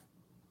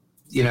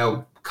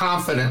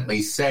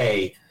 confidently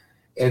say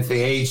at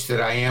the age that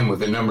I am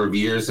with the number of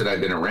years that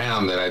I've been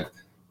around, that I've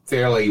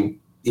fairly,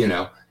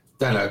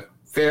 done a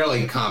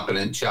fairly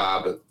competent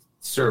job of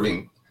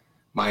serving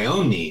my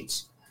own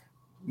needs.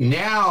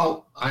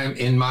 Now I'm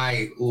in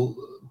my,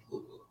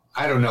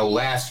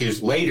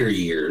 later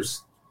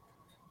years.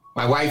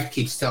 My wife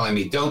keeps telling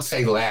me, don't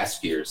say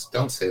last years.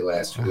 Don't say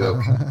last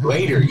years.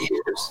 Later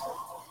years.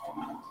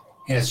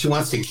 Yeah, she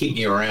wants to keep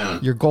me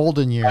around. Your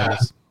golden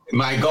years.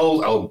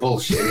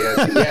 Bullshit.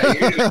 Yeah,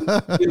 you're going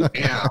to do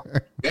it now.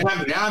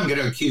 Now I'm going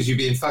to accuse you of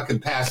being fucking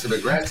passive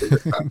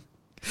aggressive.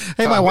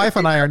 Hey, my wife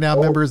and I are now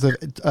members of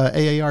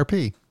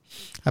AARP.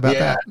 How about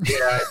that?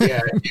 Yeah.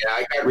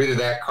 I got rid of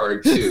that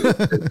card too.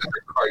 Another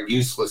card,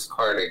 useless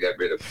card I got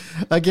rid of.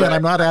 Again, but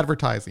I'm not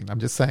advertising. I'm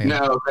just saying.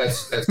 No,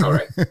 that's all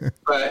right.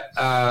 But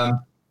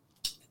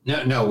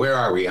no, where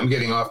are we? I'm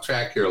getting off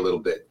track here a little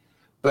bit.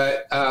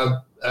 But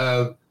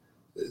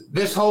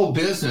this whole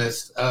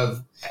business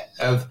of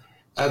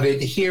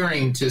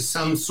adhering to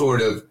some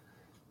sort of,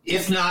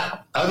 if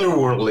not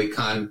otherworldly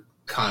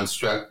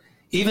construct,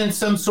 even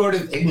some sort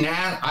of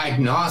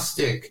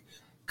agnostic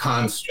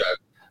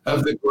construct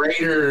of the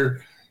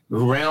greater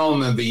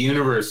realm of the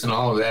universe and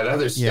all of that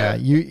other stuff. Yeah,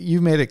 you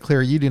made it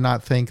clear you do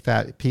not think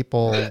that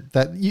people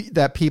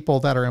that people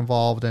that are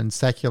involved in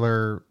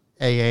secular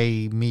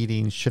AA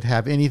meetings should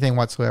have anything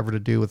whatsoever to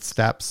do with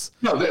steps.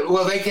 No,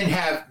 well, they can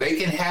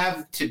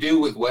have to do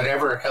with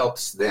whatever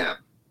helps them.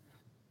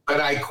 But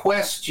I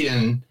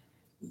question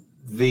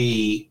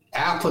the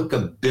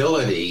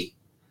applicability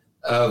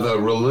of a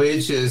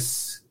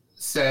religious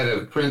set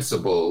of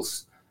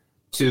principles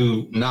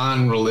to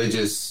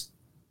non-religious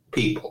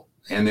people.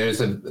 And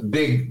there's a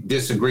big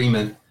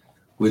disagreement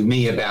with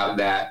me about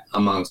that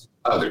amongst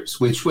others,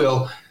 which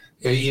will,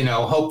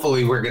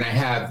 hopefully we're going to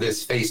have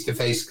this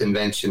face-to-face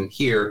convention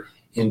here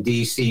in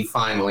DC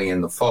finally in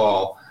the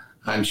fall.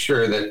 I'm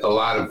sure that a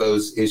lot of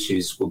those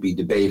issues will be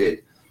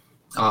debated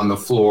on the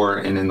floor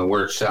and in the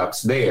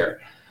workshops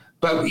there.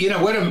 But,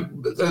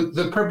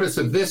 the purpose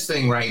of this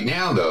thing right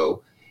now,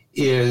 though,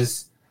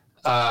 is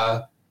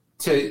to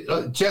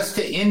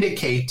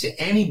indicate to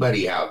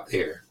anybody out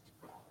there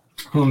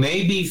who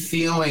may be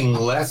feeling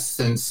less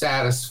than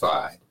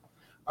satisfied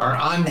or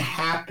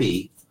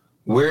unhappy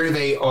where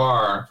they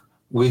are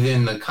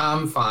within the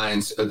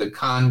confines of the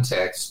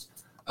context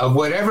of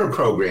whatever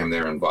program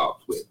they're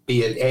involved with,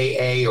 be it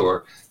AA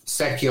or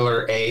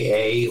secular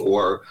AA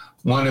or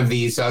one of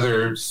these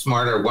other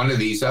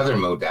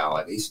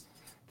modalities,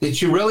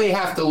 that you really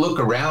have to look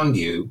around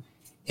you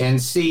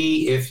and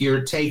see if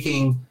you're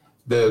taking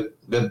the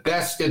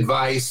best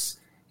advice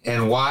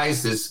and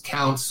wisest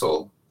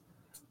counsel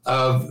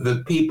of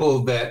the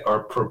people that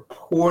are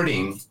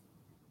purporting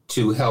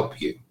to help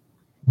you.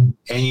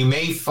 And you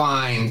may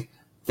find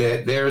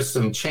that there's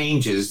some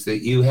changes that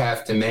you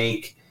have to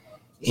make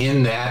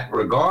in that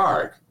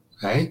regard,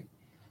 right?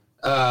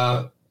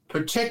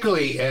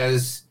 Particularly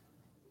as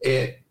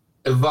it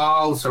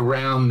evolves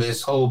around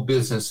this whole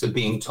business of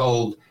being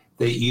told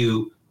that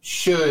you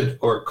should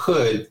or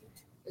could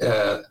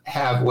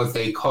have what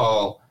they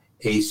call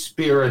a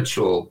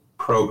spiritual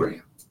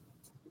program.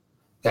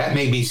 That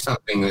may be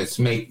something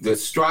the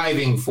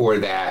striving for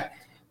that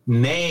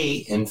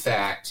may, in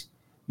fact,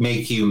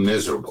 make you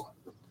miserable.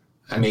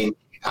 I mean,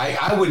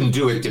 I wouldn't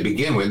do it to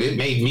begin with. It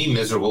made me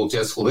miserable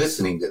just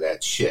listening to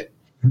that shit.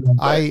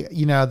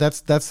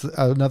 That's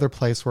another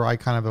place where I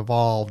kind of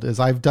evolved is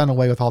I've done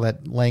away with all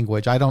that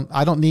language. I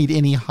don't need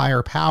any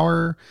higher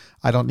power.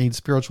 I don't need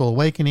spiritual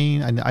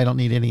awakening. I don't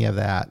need any of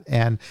that.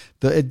 And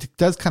it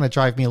does kind of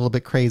drive me a little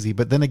bit crazy,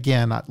 but then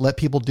again, let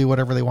people do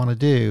whatever they want to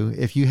do.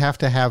 If you have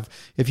to have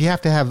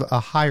a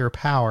higher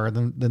power,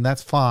 then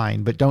that's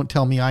fine, but don't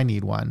tell me I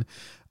need one.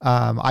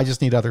 I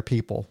just need other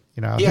people,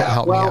 to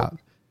help me out.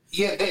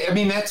 Yeah. I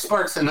mean, that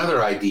sparks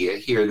another idea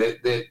here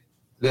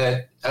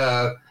that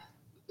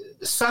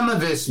some of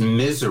this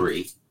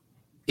misery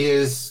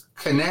is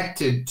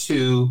connected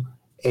to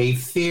a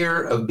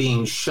fear of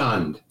being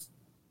shunned,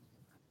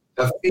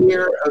 a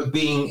fear of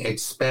being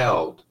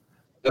expelled,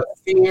 a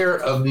fear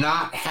of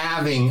not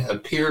having a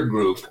peer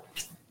group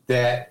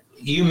that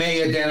you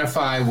may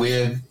identify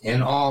with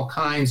in all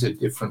kinds of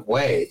different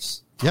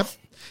ways. Yep.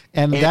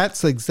 And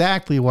that's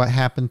exactly what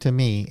happened to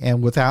me.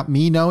 And without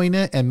me knowing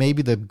it, and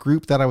maybe the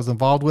group that I was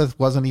involved with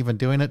wasn't even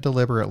doing it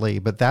deliberately,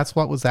 but that's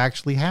what was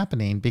actually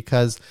happening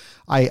because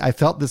I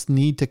felt this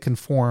need to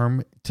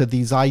conform to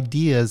these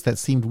ideas that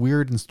seemed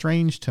weird and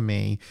strange to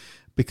me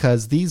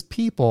because these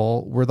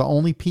people were the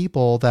only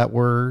people that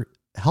were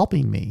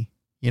helping me,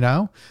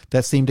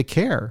 that seemed to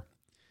care.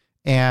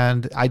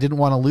 And I didn't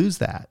want to lose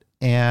that.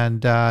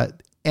 And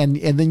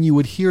then you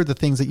would hear the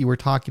things that you were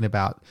talking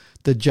about,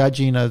 the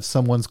judging of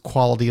someone's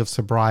quality of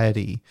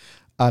sobriety,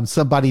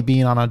 somebody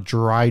being on a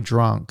dry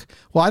drunk.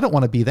 Well, I don't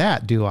want to be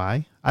that, do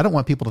I? I don't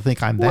want people to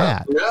think I'm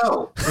that.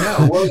 No.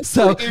 Well,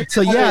 so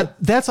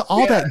that's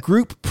all that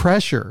group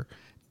pressure.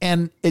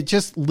 And it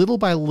just little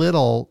by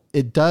little,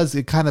 it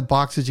kind of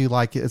boxes you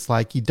it's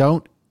like you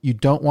don't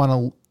want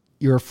to,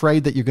 you're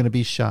afraid that you're going to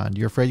be shunned.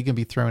 You're afraid you're going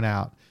to be thrown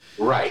out.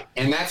 Right.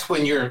 And that's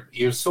when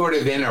you're sort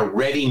of in a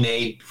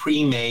ready-made,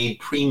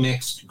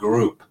 pre-mixed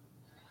group.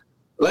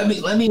 Let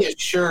me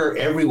assure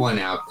everyone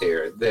out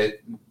there that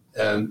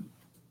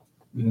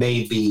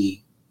may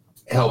be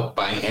helped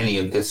by any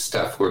of this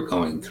stuff we're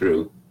going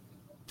through,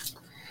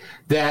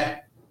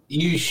 that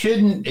you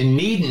shouldn't and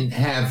needn't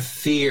have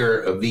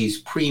fear of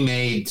these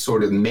pre-made,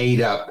 sort of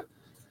made-up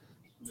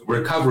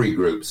recovery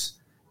groups.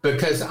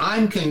 Because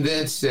I'm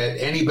convinced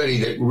that anybody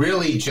that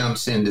really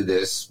jumps into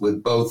this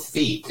with both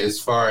feet, as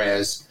far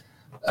as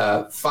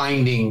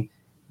finding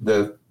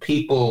the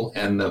people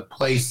and the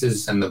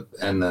places and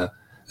the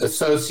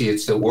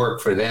associates that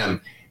work for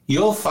them,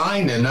 you'll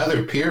find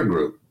another peer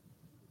group.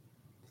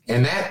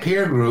 And that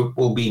peer group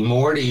will be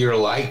more to your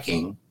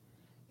liking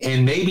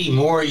and maybe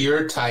more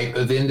your type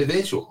of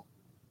individual.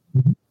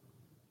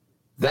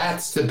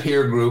 That's the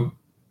peer group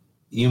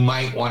you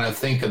might want to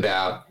think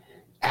about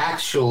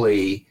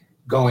actually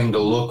going to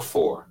look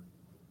for,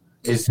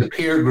 is the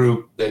peer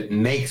group that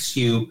makes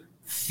you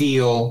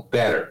feel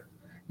better.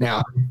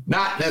 Now,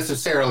 not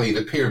necessarily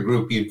the peer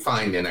group you'd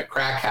find in a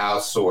crack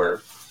house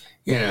or,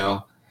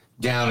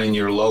 down in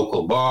your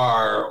local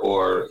bar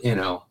or,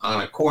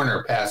 on a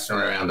corner passing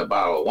around a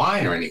bottle of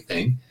wine or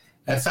anything.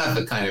 That's not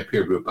the kind of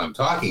peer group I'm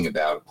talking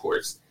about, of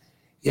course.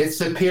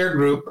 It's a peer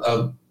group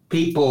of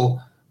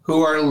people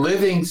who are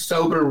living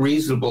sober,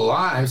 reasonable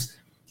lives,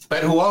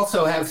 but who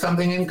also have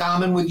something in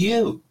common with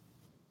you.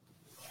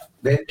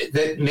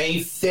 That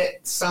may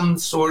fit some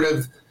sort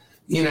of,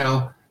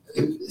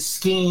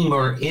 scheme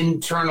or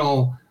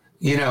internal,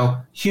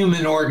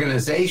 human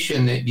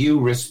organization that you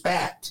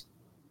respect.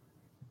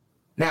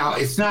 Now,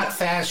 it's not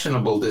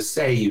fashionable to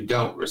say you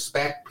don't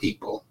respect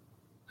people,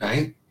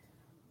 right?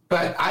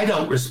 But I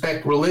don't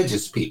respect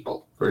religious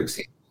people, for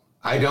example.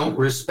 I don't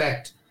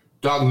respect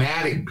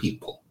dogmatic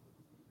people.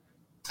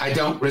 I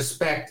don't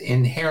respect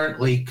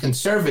inherently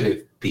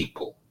conservative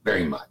people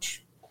very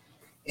much.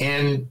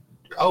 And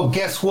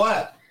guess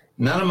what?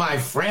 None of my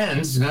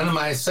friends, none of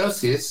my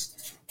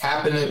associates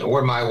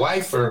or my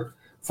wife, or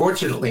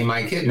fortunately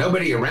my kid,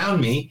 nobody around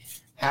me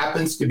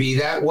happens to be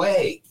that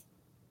way.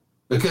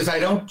 Because I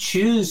don't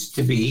choose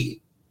to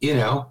be,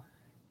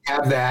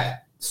 have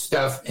that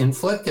stuff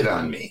inflicted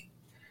on me.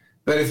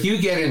 But if you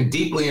get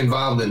deeply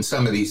involved in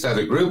some of these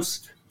other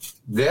groups,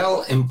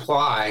 they'll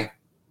imply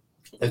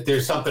that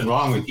there's something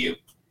wrong with you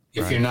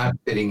if you're not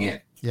fitting in.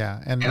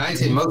 Yeah. And I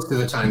say most of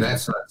the time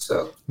that's not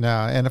so.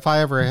 No. And if I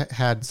ever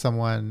had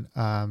someone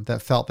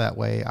that felt that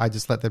way, I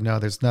just let them know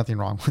there's nothing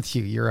wrong with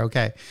you. You're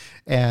okay.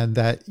 And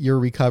that your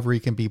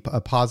recovery can be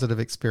a positive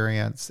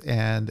experience.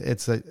 And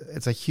it's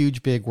a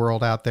huge, big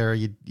world out there.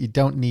 You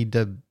don't need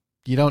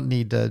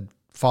to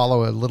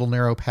follow a little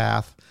narrow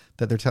path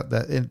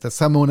that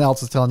someone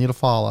else is telling you to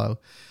follow.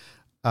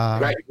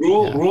 Right.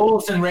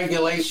 Rules and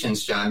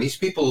regulations, John. These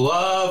people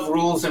love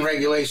rules and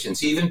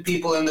regulations. Even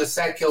people in the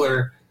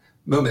secular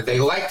movement, they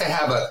like to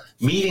have a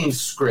meeting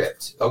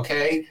script,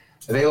 okay?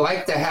 They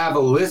like to have a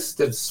list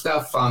of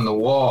stuff on the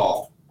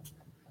wall.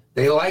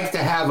 They like to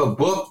have a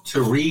book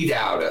to read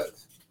out of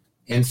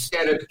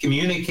instead of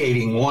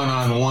communicating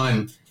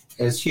one-on-one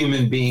as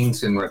human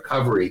beings in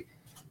recovery.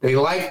 They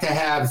like to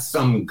have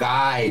some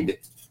guide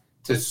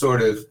to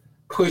sort of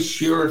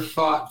push your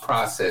thought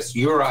process,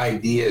 your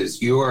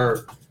ideas,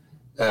 your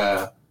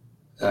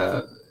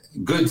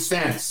good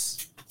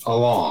sense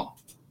along.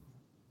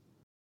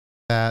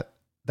 That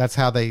that's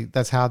how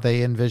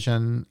they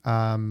envision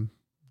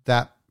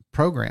that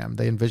program.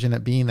 They envision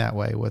it being that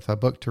way, with a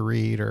book to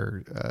read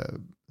or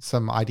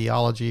some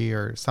ideology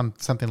or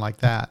something like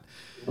that.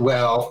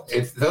 Well,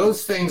 if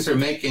those things are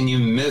making you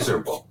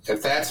miserable,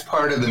 if that's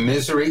part of the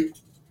misery,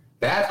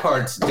 that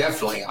part's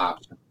definitely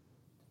optional.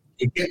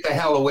 You get the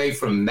hell away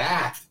from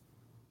that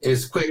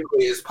as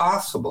quickly as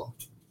possible,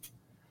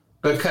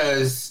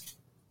 because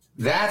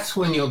that's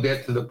when you'll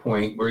get to the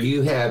point where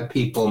you have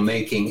people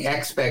making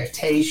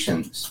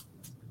expectations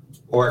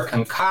or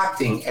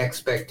concocting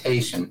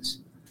expectations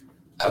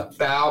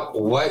about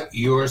what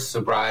your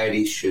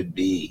sobriety should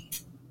be.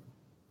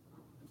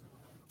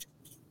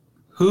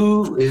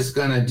 Who is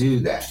going to do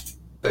that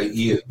but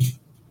you?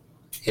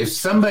 If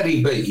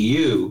somebody but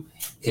you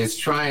is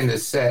trying to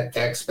set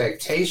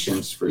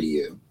expectations for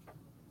you,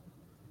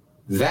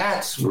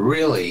 that's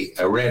really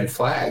a red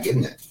flag,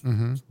 isn't it?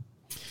 Mm-hmm.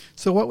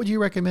 So what would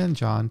you recommend,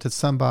 John, to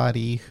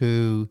somebody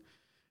who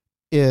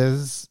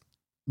is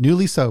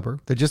newly sober?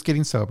 They're just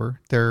getting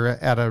sober.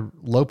 They're at a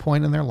low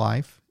point in their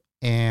life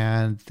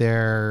and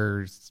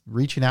they're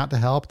reaching out to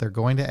help. They're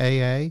going to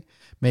AA.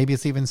 Maybe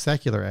it's even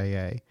secular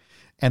AA.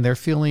 And they're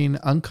feeling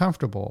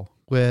uncomfortable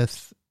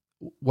with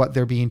what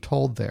they're being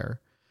told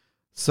there.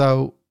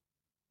 So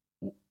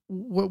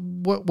what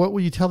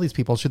will you tell these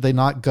people? Should they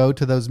not go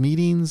to those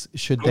meetings?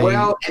 Should they?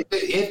 Well,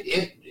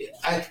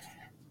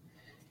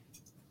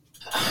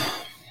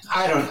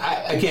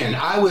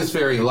 I was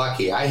very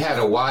lucky. I had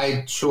a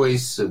wide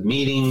choice of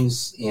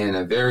meetings in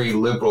a very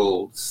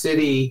liberal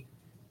city,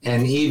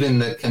 and even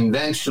the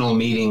conventional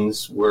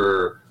meetings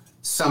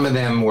some of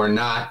them were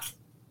not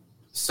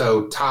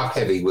so top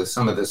heavy with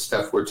some of the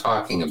stuff we're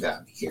talking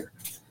about here.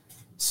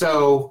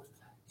 So,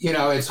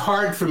 it's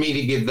hard for me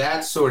to give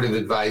that sort of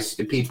advice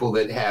to people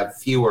that have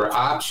fewer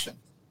options.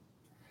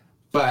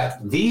 But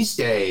these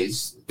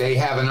days, they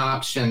have an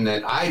option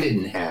that I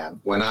didn't have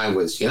when I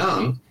was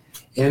young,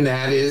 and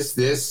that is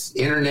this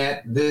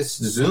internet, this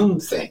Zoom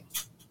thing.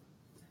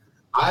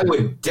 I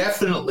would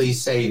definitely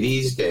say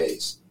these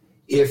days,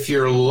 if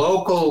your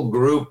local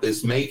group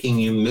is making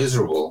you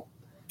miserable,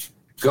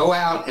 go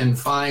out and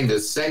find a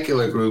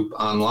secular group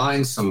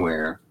online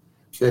somewhere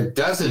that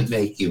doesn't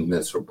make you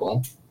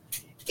miserable.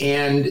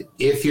 And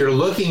if you're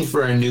looking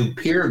for a new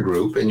peer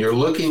group and you're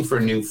looking for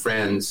new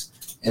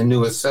friends and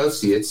new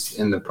associates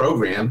in the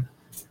program,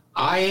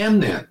 I am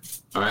them,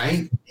 all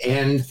right?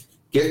 And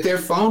get their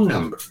phone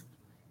number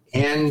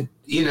and,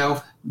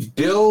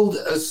 build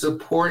a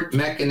support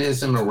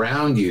mechanism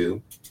around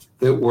you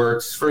that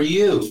works for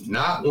you,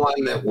 not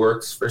one that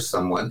works for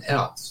someone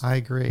else. I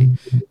agree.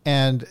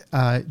 And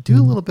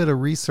do a little bit of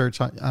research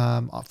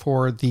on,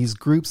 for these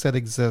groups that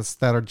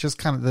exist that are just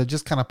kind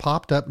of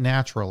popped up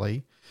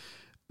naturally.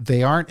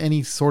 They aren't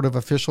any sort of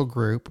official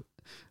group,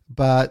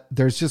 but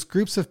there's just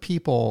groups of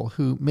people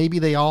who maybe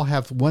they all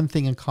have one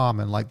thing in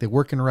common, like they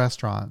work in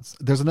restaurants.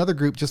 There's another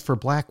group just for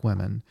Black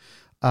women.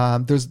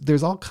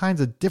 There's all kinds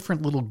of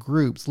different little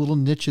groups, little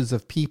niches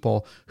of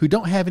people who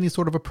don't have any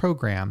sort of a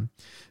program,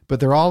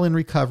 but they're all in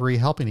recovery,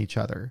 helping each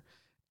other.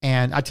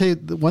 And I tell you,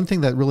 the one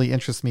thing that really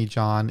interests me,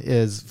 John,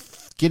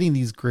 is getting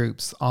these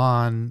groups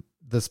on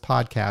this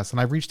podcast. And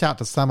I've reached out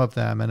to some of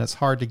them, and it's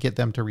hard to get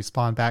them to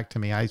respond back to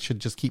me. I should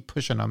just keep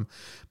pushing them.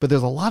 But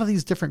there's a lot of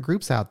these different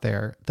groups out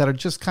there that are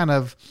just kind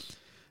of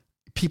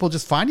people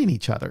just finding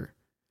each other.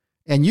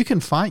 And you can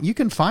find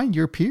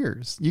your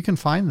peers. You can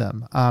find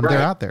them. Right. They're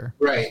out there.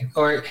 Right.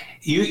 Or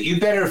you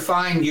better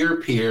find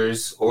your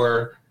peers,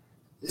 or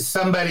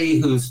somebody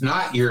who's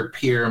not your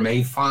peer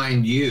may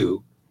find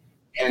you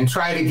and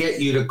try to get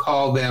you to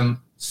call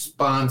them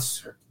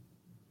sponsor.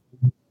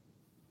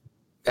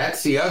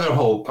 That's the other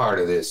whole part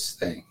of this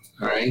thing,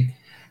 all right?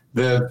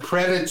 The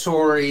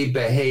predatory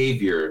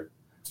behavior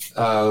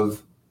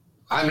of,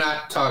 I'm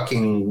not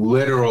talking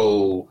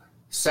literal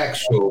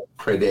sexual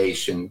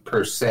predation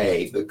per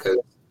se, because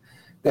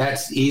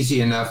that's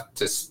easy enough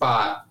to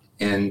spot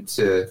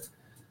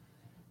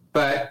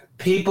but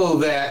people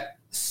that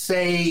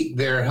say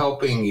they're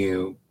helping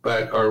you,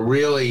 but are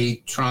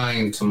really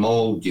trying to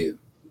mold you.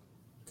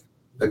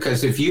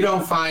 Because if you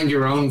don't find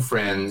your own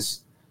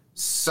friends,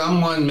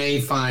 someone may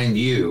find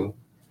you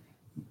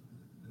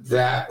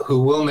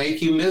who will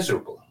make you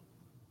miserable.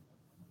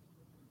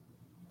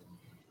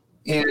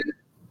 And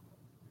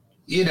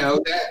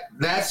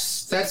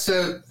that's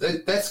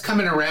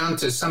coming around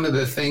to some of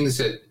the things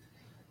that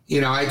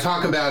I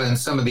talk about in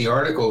some of the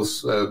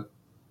articles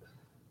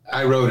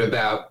I wrote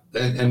about.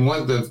 And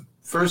the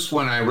first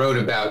one I wrote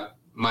about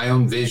my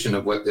own vision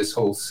of what this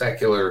whole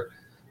secular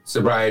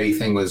sobriety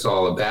thing was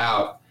all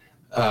about.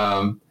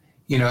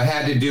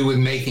 Had to do with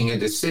making a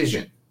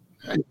decision.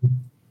 Right?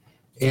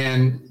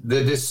 And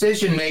the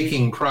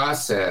decision-making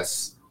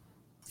process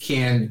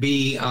can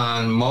be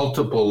on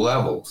multiple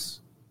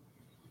levels.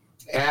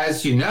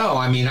 As you know,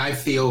 I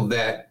feel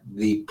that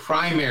the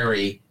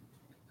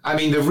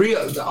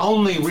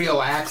only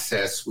real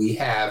access we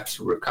have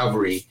to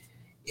recovery,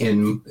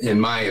 in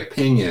my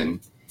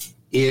opinion,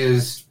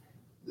 is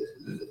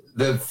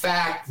the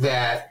fact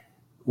that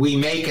we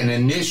make an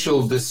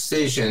initial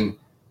decision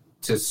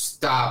to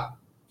stop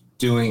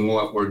doing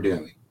what we're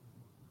doing.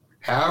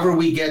 However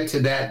we get to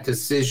that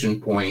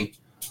decision point,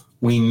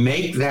 we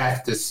make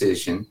that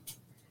decision.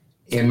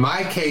 In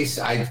my case,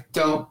 I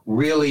don't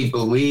really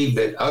believe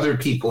that other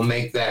people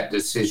make that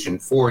decision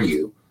for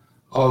you.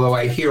 Although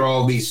I hear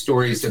all these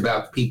stories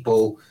about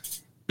people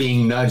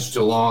being nudged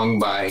along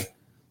by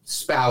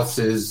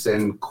spouses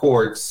and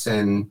courts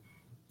and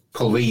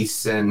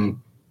police and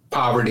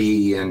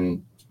poverty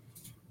and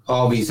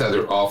all these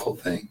other awful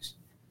things.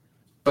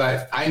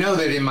 But I know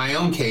that in my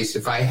own case,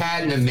 if I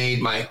hadn't have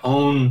made my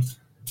own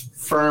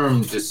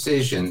firm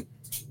decision,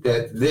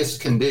 that this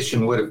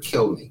condition would have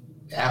killed me,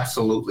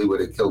 absolutely would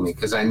have killed me,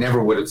 because I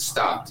never would have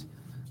stopped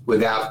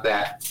without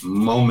that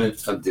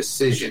moment of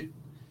decision.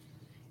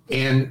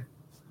 And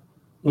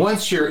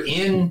once you're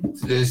in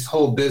this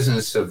whole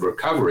business of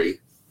recovery,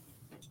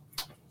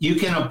 you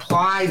can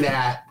apply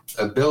that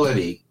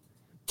ability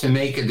to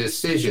make a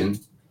decision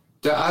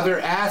to other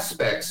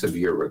aspects of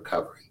your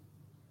recovery,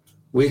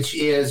 which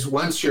is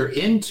once you're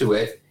into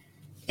it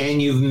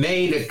and you've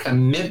made a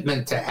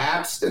commitment to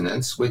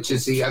abstinence, which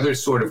is the other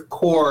sort of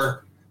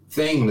core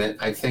thing that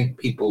I think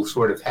people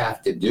sort of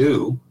have to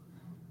do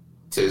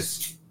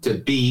to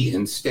be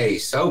and stay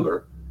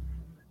sober.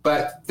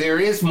 But there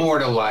is more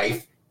to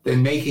life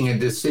than making a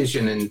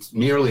decision and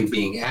merely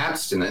being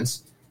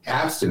abstinent.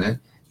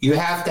 You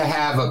have to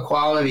have a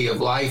quality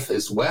of life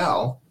as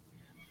well.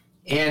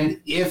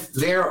 And if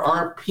there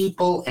are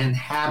people and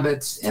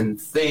habits and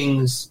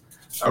things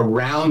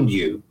around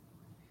you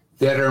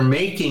that are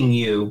making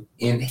you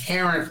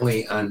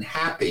inherently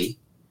unhappy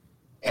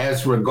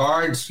as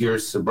regards your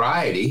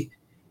sobriety,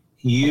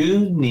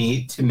 you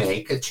need to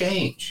make a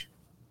change.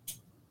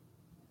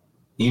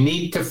 You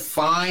need to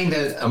find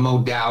a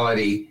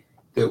modality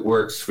that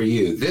works for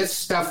you.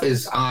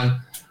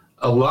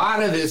 A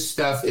lot of this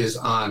stuff is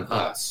on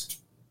us.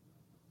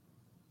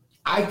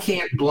 I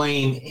can't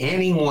blame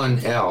anyone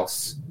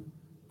else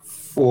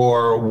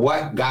for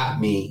what got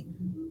me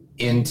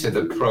into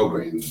the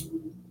program.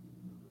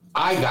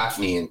 I got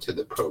me into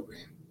the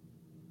program.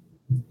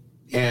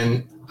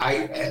 And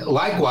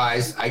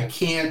I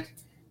can't,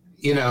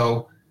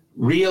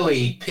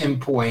 really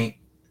pinpoint.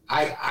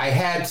 I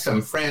had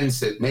some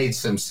friends that made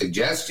some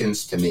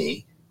suggestions to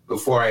me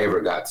before I ever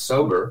got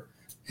sober,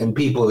 and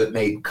people that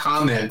made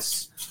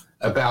comments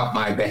about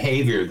my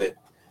behavior that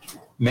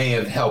may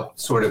have helped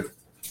sort of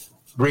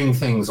bring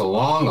things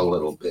along a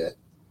little bit.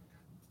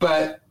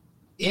 But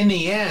in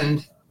the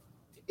end,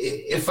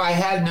 if I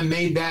hadn't have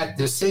made that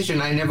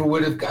decision, I never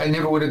would have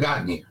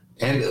gotten here.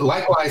 And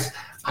likewise,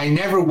 I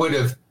never would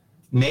have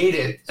made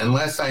it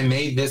unless I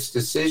made this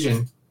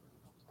decision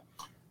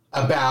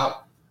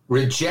about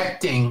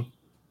rejecting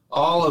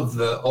all of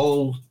the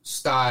old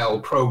style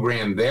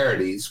program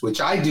verities,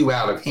 which I do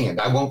out of hand.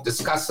 I won't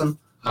discuss them.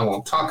 I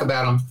won't talk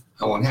about them.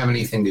 I won't have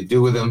anything to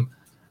do with them.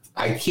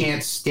 I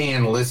can't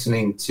stand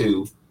listening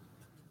to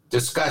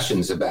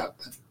discussions about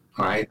them.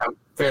 All right. I'm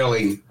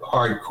fairly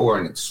hardcore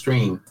and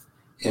extreme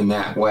in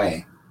that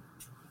way.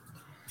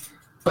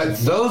 But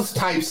those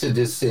types of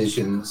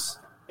decisions,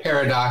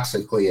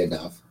 paradoxically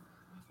enough,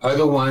 are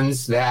the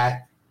ones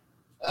that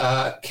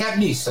kept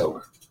me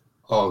sober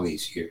all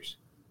these years.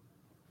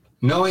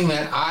 Knowing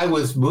that I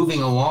was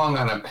moving along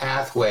on a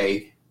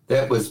pathway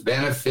that was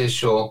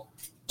beneficial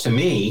to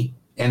me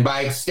and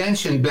by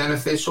extension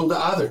beneficial to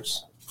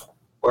others,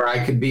 where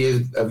I could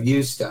be of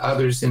use to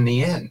others in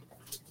the end.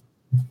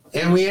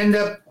 And we end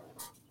up,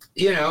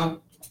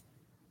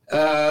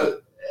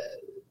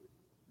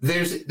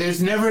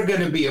 there's never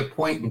going to be a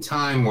point in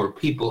time where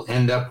people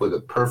end up with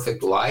a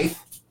perfect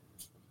life.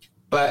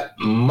 But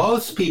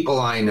most people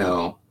I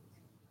know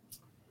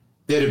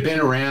that have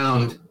been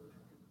around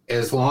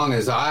as long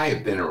as I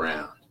have been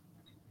around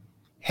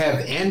have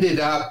ended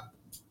up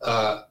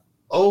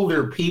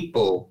older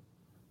people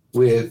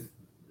with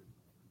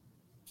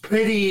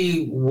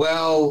pretty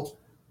well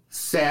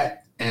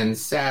set and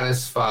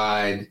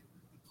satisfied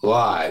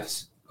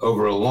lives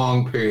over a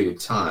long period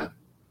of time.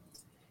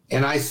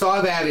 And I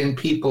saw that in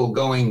people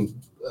going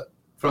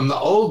from the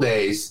old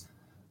days.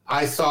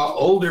 I saw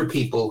older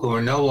people who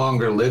are no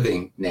longer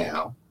living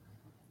now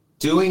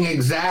doing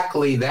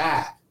exactly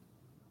that.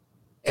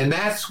 And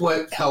that's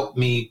what helped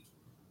me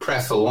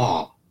press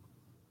along.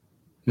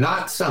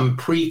 Not some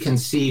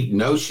preconceived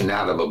notion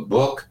out of a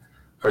book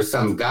or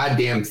some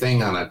goddamn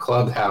thing on a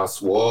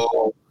clubhouse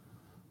wall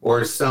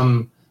or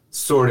some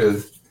sort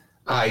of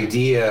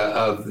idea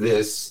of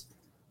this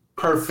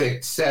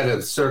perfect set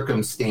of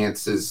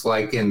circumstances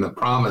like in the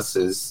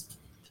promises,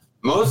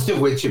 most of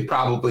which have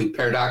probably,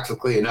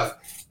 paradoxically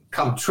enough,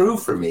 come true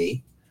for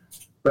me,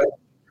 but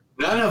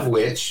none of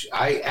which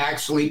I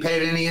actually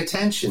paid any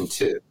attention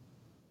to.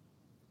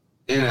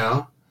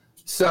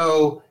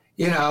 So,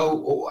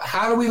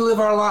 how do we live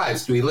our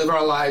lives? Do we live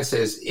our lives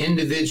as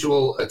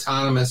individual,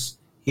 autonomous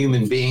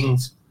human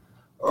beings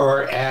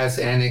or as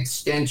an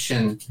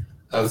extension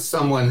of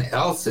someone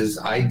else's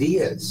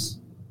ideas?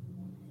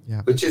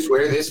 Yeah. Which is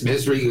where this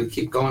misery would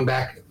keep going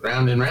back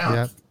round and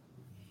round.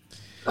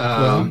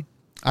 Yeah.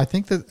 I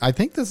think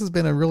this has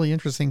been a really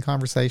interesting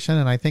conversation,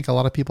 and I think a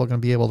lot of people are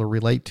going to be able to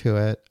relate to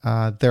it.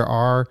 There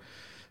are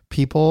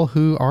people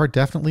who are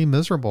definitely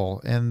miserable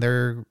in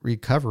their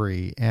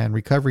recovery, and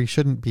recovery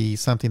shouldn't be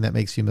something that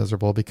makes you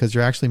miserable because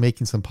you're actually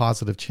making some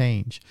positive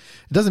change.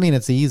 It doesn't mean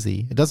it's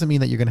easy. It doesn't mean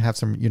that you're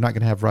not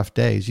going to have rough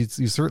days.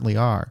 You certainly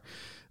are,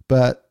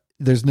 but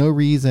there's no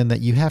reason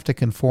that you have to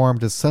conform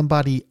to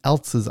somebody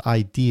else's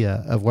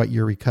idea of what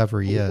your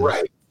recovery is.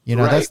 Right.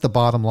 That's the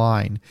bottom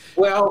line.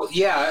 Well,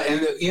 yeah.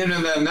 And,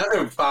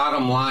 another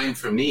bottom line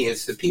for me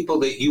is the people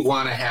that you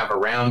want to have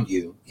around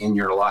you in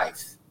your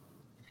life.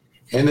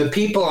 And the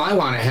people I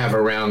want to have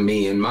around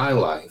me in my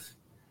life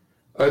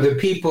are the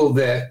people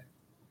that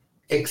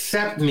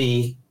accept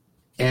me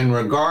and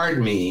regard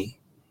me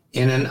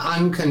in an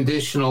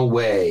unconditional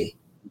way.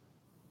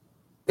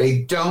 They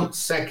don't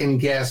second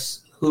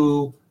guess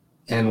who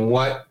and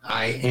what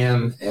I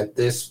am at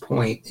this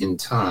point in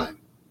time.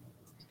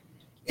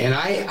 And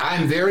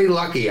I'm very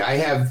lucky. I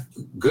have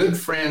good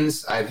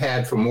friends I've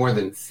had for more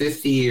than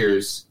 50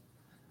 years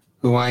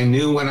who I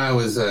knew when I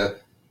was a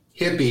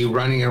hippie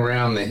running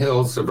around the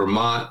hills of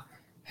Vermont,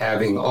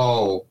 having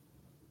all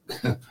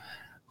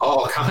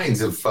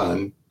kinds of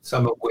fun,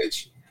 some of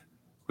which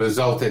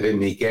resulted in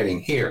me getting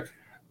here.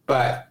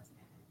 But,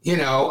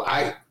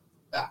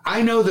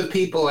 I know the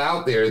people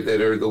out there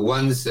that are the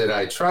ones that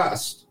I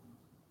trust,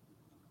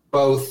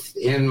 both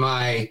in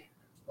my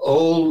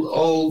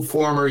old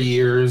former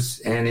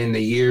years and in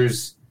the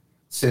years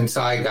since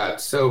I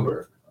got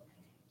sober.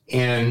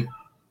 And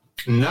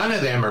none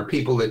of them are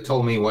people that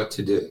told me what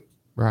to do.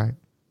 Right.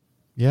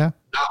 Yeah.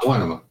 Not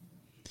one of them.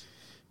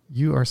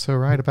 You are so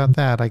right about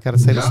that. I got to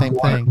say the same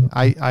thing.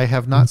 I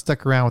have not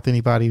stuck around with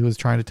anybody who was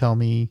trying to tell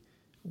me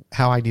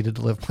how I needed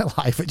to live my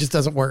life. It just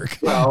doesn't work.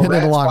 Well,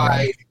 that's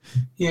why,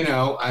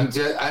 I'm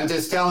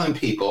just telling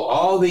people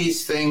all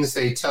these things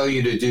they tell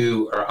you to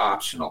do are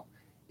optional.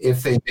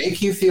 If they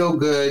make you feel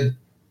good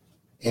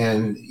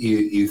and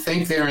you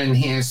think they're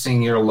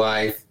enhancing your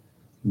life,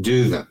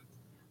 do them.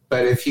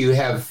 But if you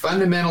have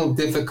fundamental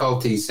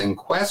difficulties and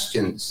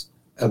questions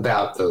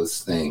about those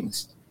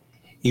things,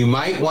 you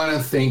might want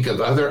to think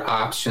of other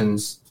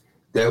options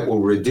that will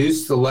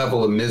reduce the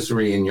level of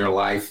misery in your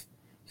life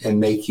and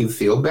make you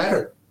feel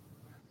better,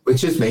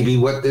 which is maybe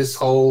what this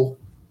whole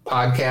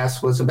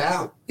podcast was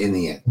about in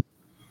the end.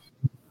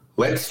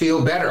 Let's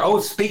feel better. Oh,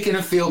 speaking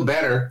of feel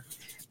better,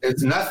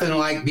 there's nothing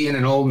like being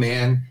an old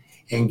man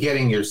and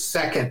getting your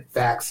second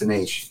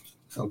vaccination.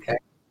 Okay.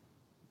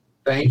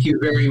 Thank you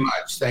very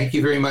much. Thank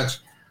you very much.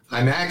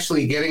 I'm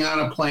actually getting on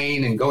a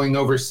plane and going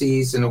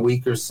overseas in a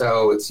week or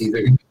so. It's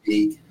either going to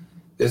be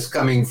this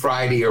coming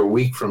Friday or a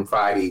week from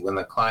Friday when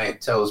the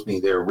client tells me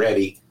they're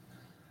ready.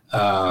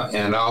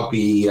 And I'll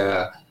be,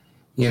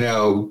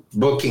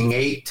 booking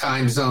 8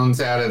 time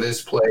zones out of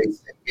this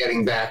place and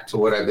getting back to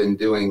what I've been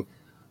doing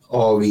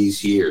all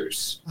these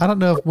years. I don't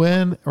know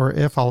when or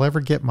if I'll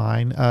ever get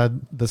mine.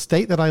 The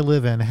state that I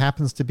live in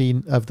happens to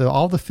be, of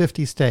all the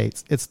 50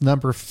 states, it's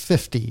number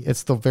 50.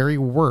 It's the very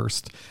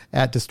worst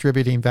at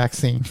distributing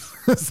vaccines.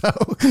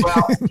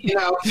 Well,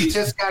 you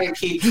just got to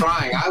keep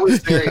trying. I was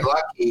very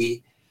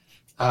lucky.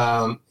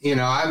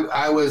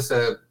 I was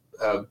a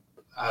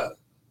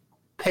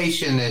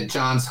patient at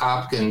Johns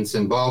Hopkins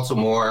in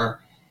Baltimore,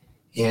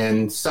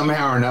 and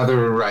somehow or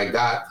another I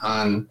got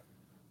on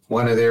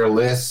one of their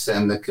lists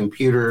and the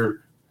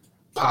computer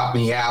popped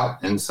me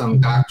out and some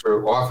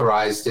doctor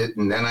authorized it.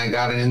 And then I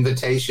got an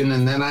invitation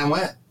and then I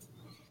went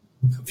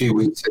a few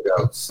weeks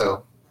ago.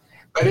 So,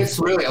 but it's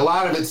really, a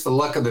lot of it's the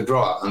luck of the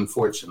draw,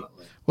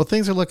 unfortunately. Well,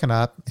 things are looking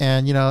up.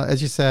 And,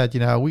 as you said,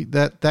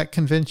 that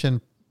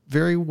convention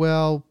very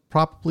well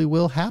probably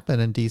will happen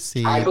in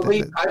DC. I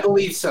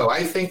believe so.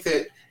 I think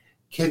that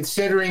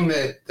considering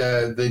that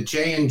the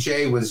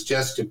J&J was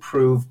just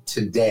approved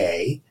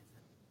today,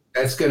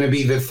 that's going to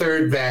be the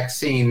 3rd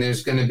vaccine.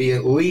 There's going to be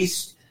at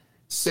least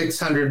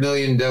 600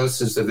 million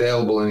doses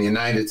available in the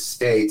United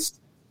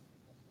States.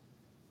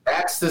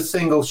 That's the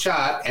single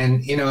shot.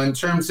 And, in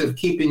terms of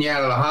keeping you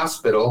out of the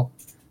hospital,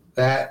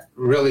 that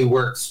really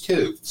works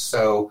too.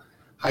 So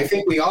I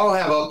think we all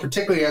have,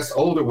 particularly us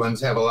older ones,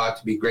 have a lot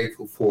to be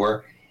grateful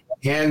for.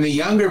 And the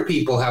younger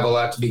people have a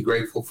lot to be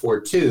grateful for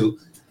too,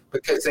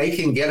 because they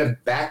can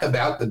get back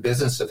about the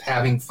business of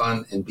having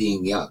fun and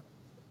being young.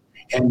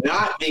 And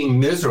not being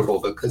miserable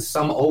because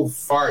some old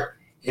fart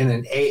in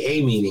an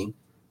AA meeting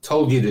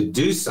told you to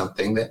do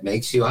something that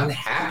makes you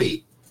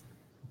unhappy.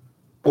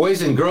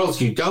 Boys and girls,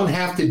 you don't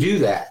have to do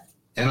that.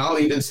 And I'll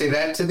even say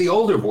that to the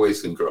older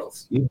boys and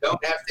girls. You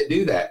don't have to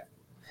do that.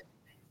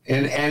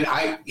 And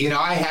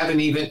I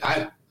haven't even,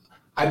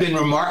 I've been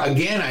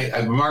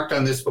I've remarked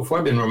on this before,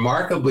 I've been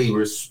remarkably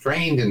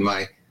restrained in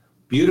my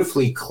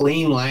beautifully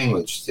clean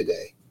language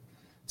today.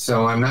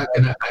 So I'm not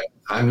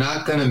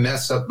gonna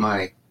mess up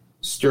my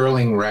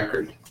sterling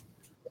record.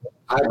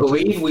 I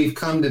believe we've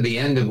come to the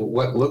end of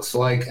what looks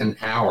like an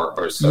hour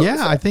or so.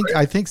 Yeah, I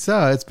think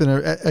so. It's been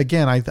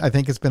I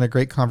think it's been a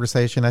great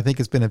conversation. I think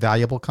it's been a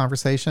valuable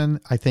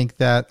conversation. I think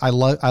that I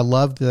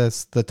love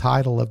the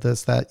title of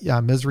this, that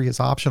misery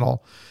is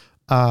optional.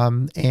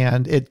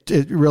 And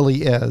it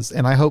really is.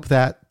 And I hope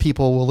that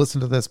people will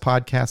listen to this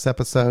podcast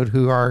episode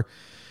who are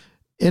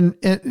in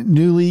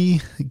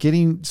newly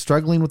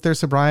struggling with their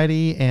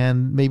sobriety,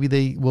 and maybe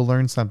they will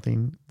learn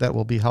something that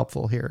will be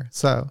helpful here.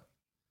 So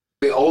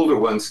the older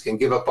ones can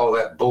give up all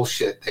that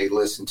bullshit they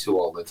listen to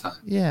all the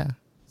time. Yeah.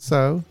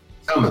 So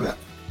some of them.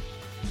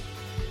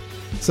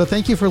 So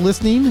thank you for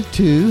listening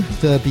to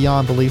the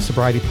Beyond Belief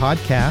Sobriety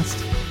podcast.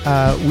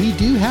 We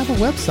do have a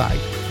website,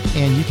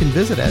 and you can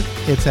visit it.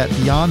 It's at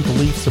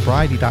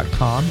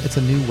beyondbeliefsobriety.com. It's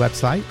a new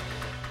website,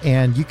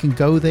 and you can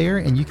go there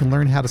and you can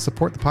learn how to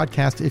support the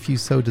podcast if you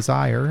so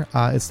desire.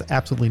 It's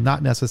absolutely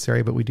not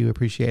necessary, but we do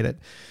appreciate it.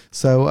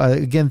 So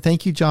again,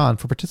 thank you, John,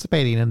 for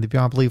participating in the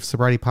Beyond Belief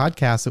Sobriety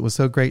podcast. It was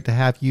so great to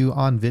have you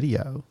on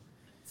video.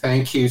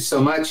 Thank you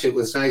so much. It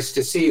was nice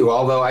to see you,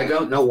 although I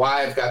don't know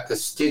why I've got the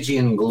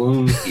Stygian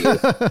gloom here.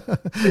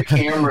 The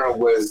camera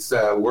was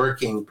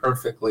working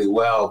perfectly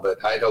well,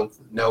 but I don't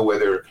know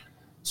whether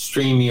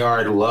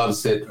StreamYard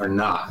loves it or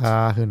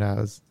not. Who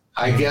knows?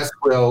 I guess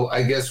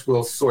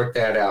we'll sort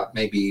that out.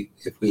 Maybe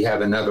if we have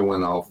another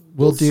one,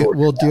 we'll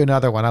do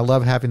another one. I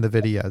love having the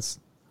videos.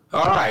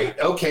 All right.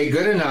 Okay,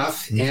 good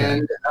enough. Okay.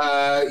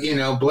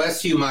 And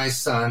bless you, my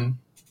son,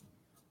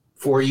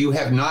 for you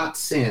have not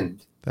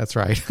sinned. That's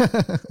right.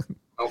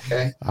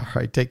 Okay. All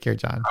right. Take care,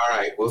 John. All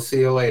right. We'll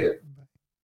see you later.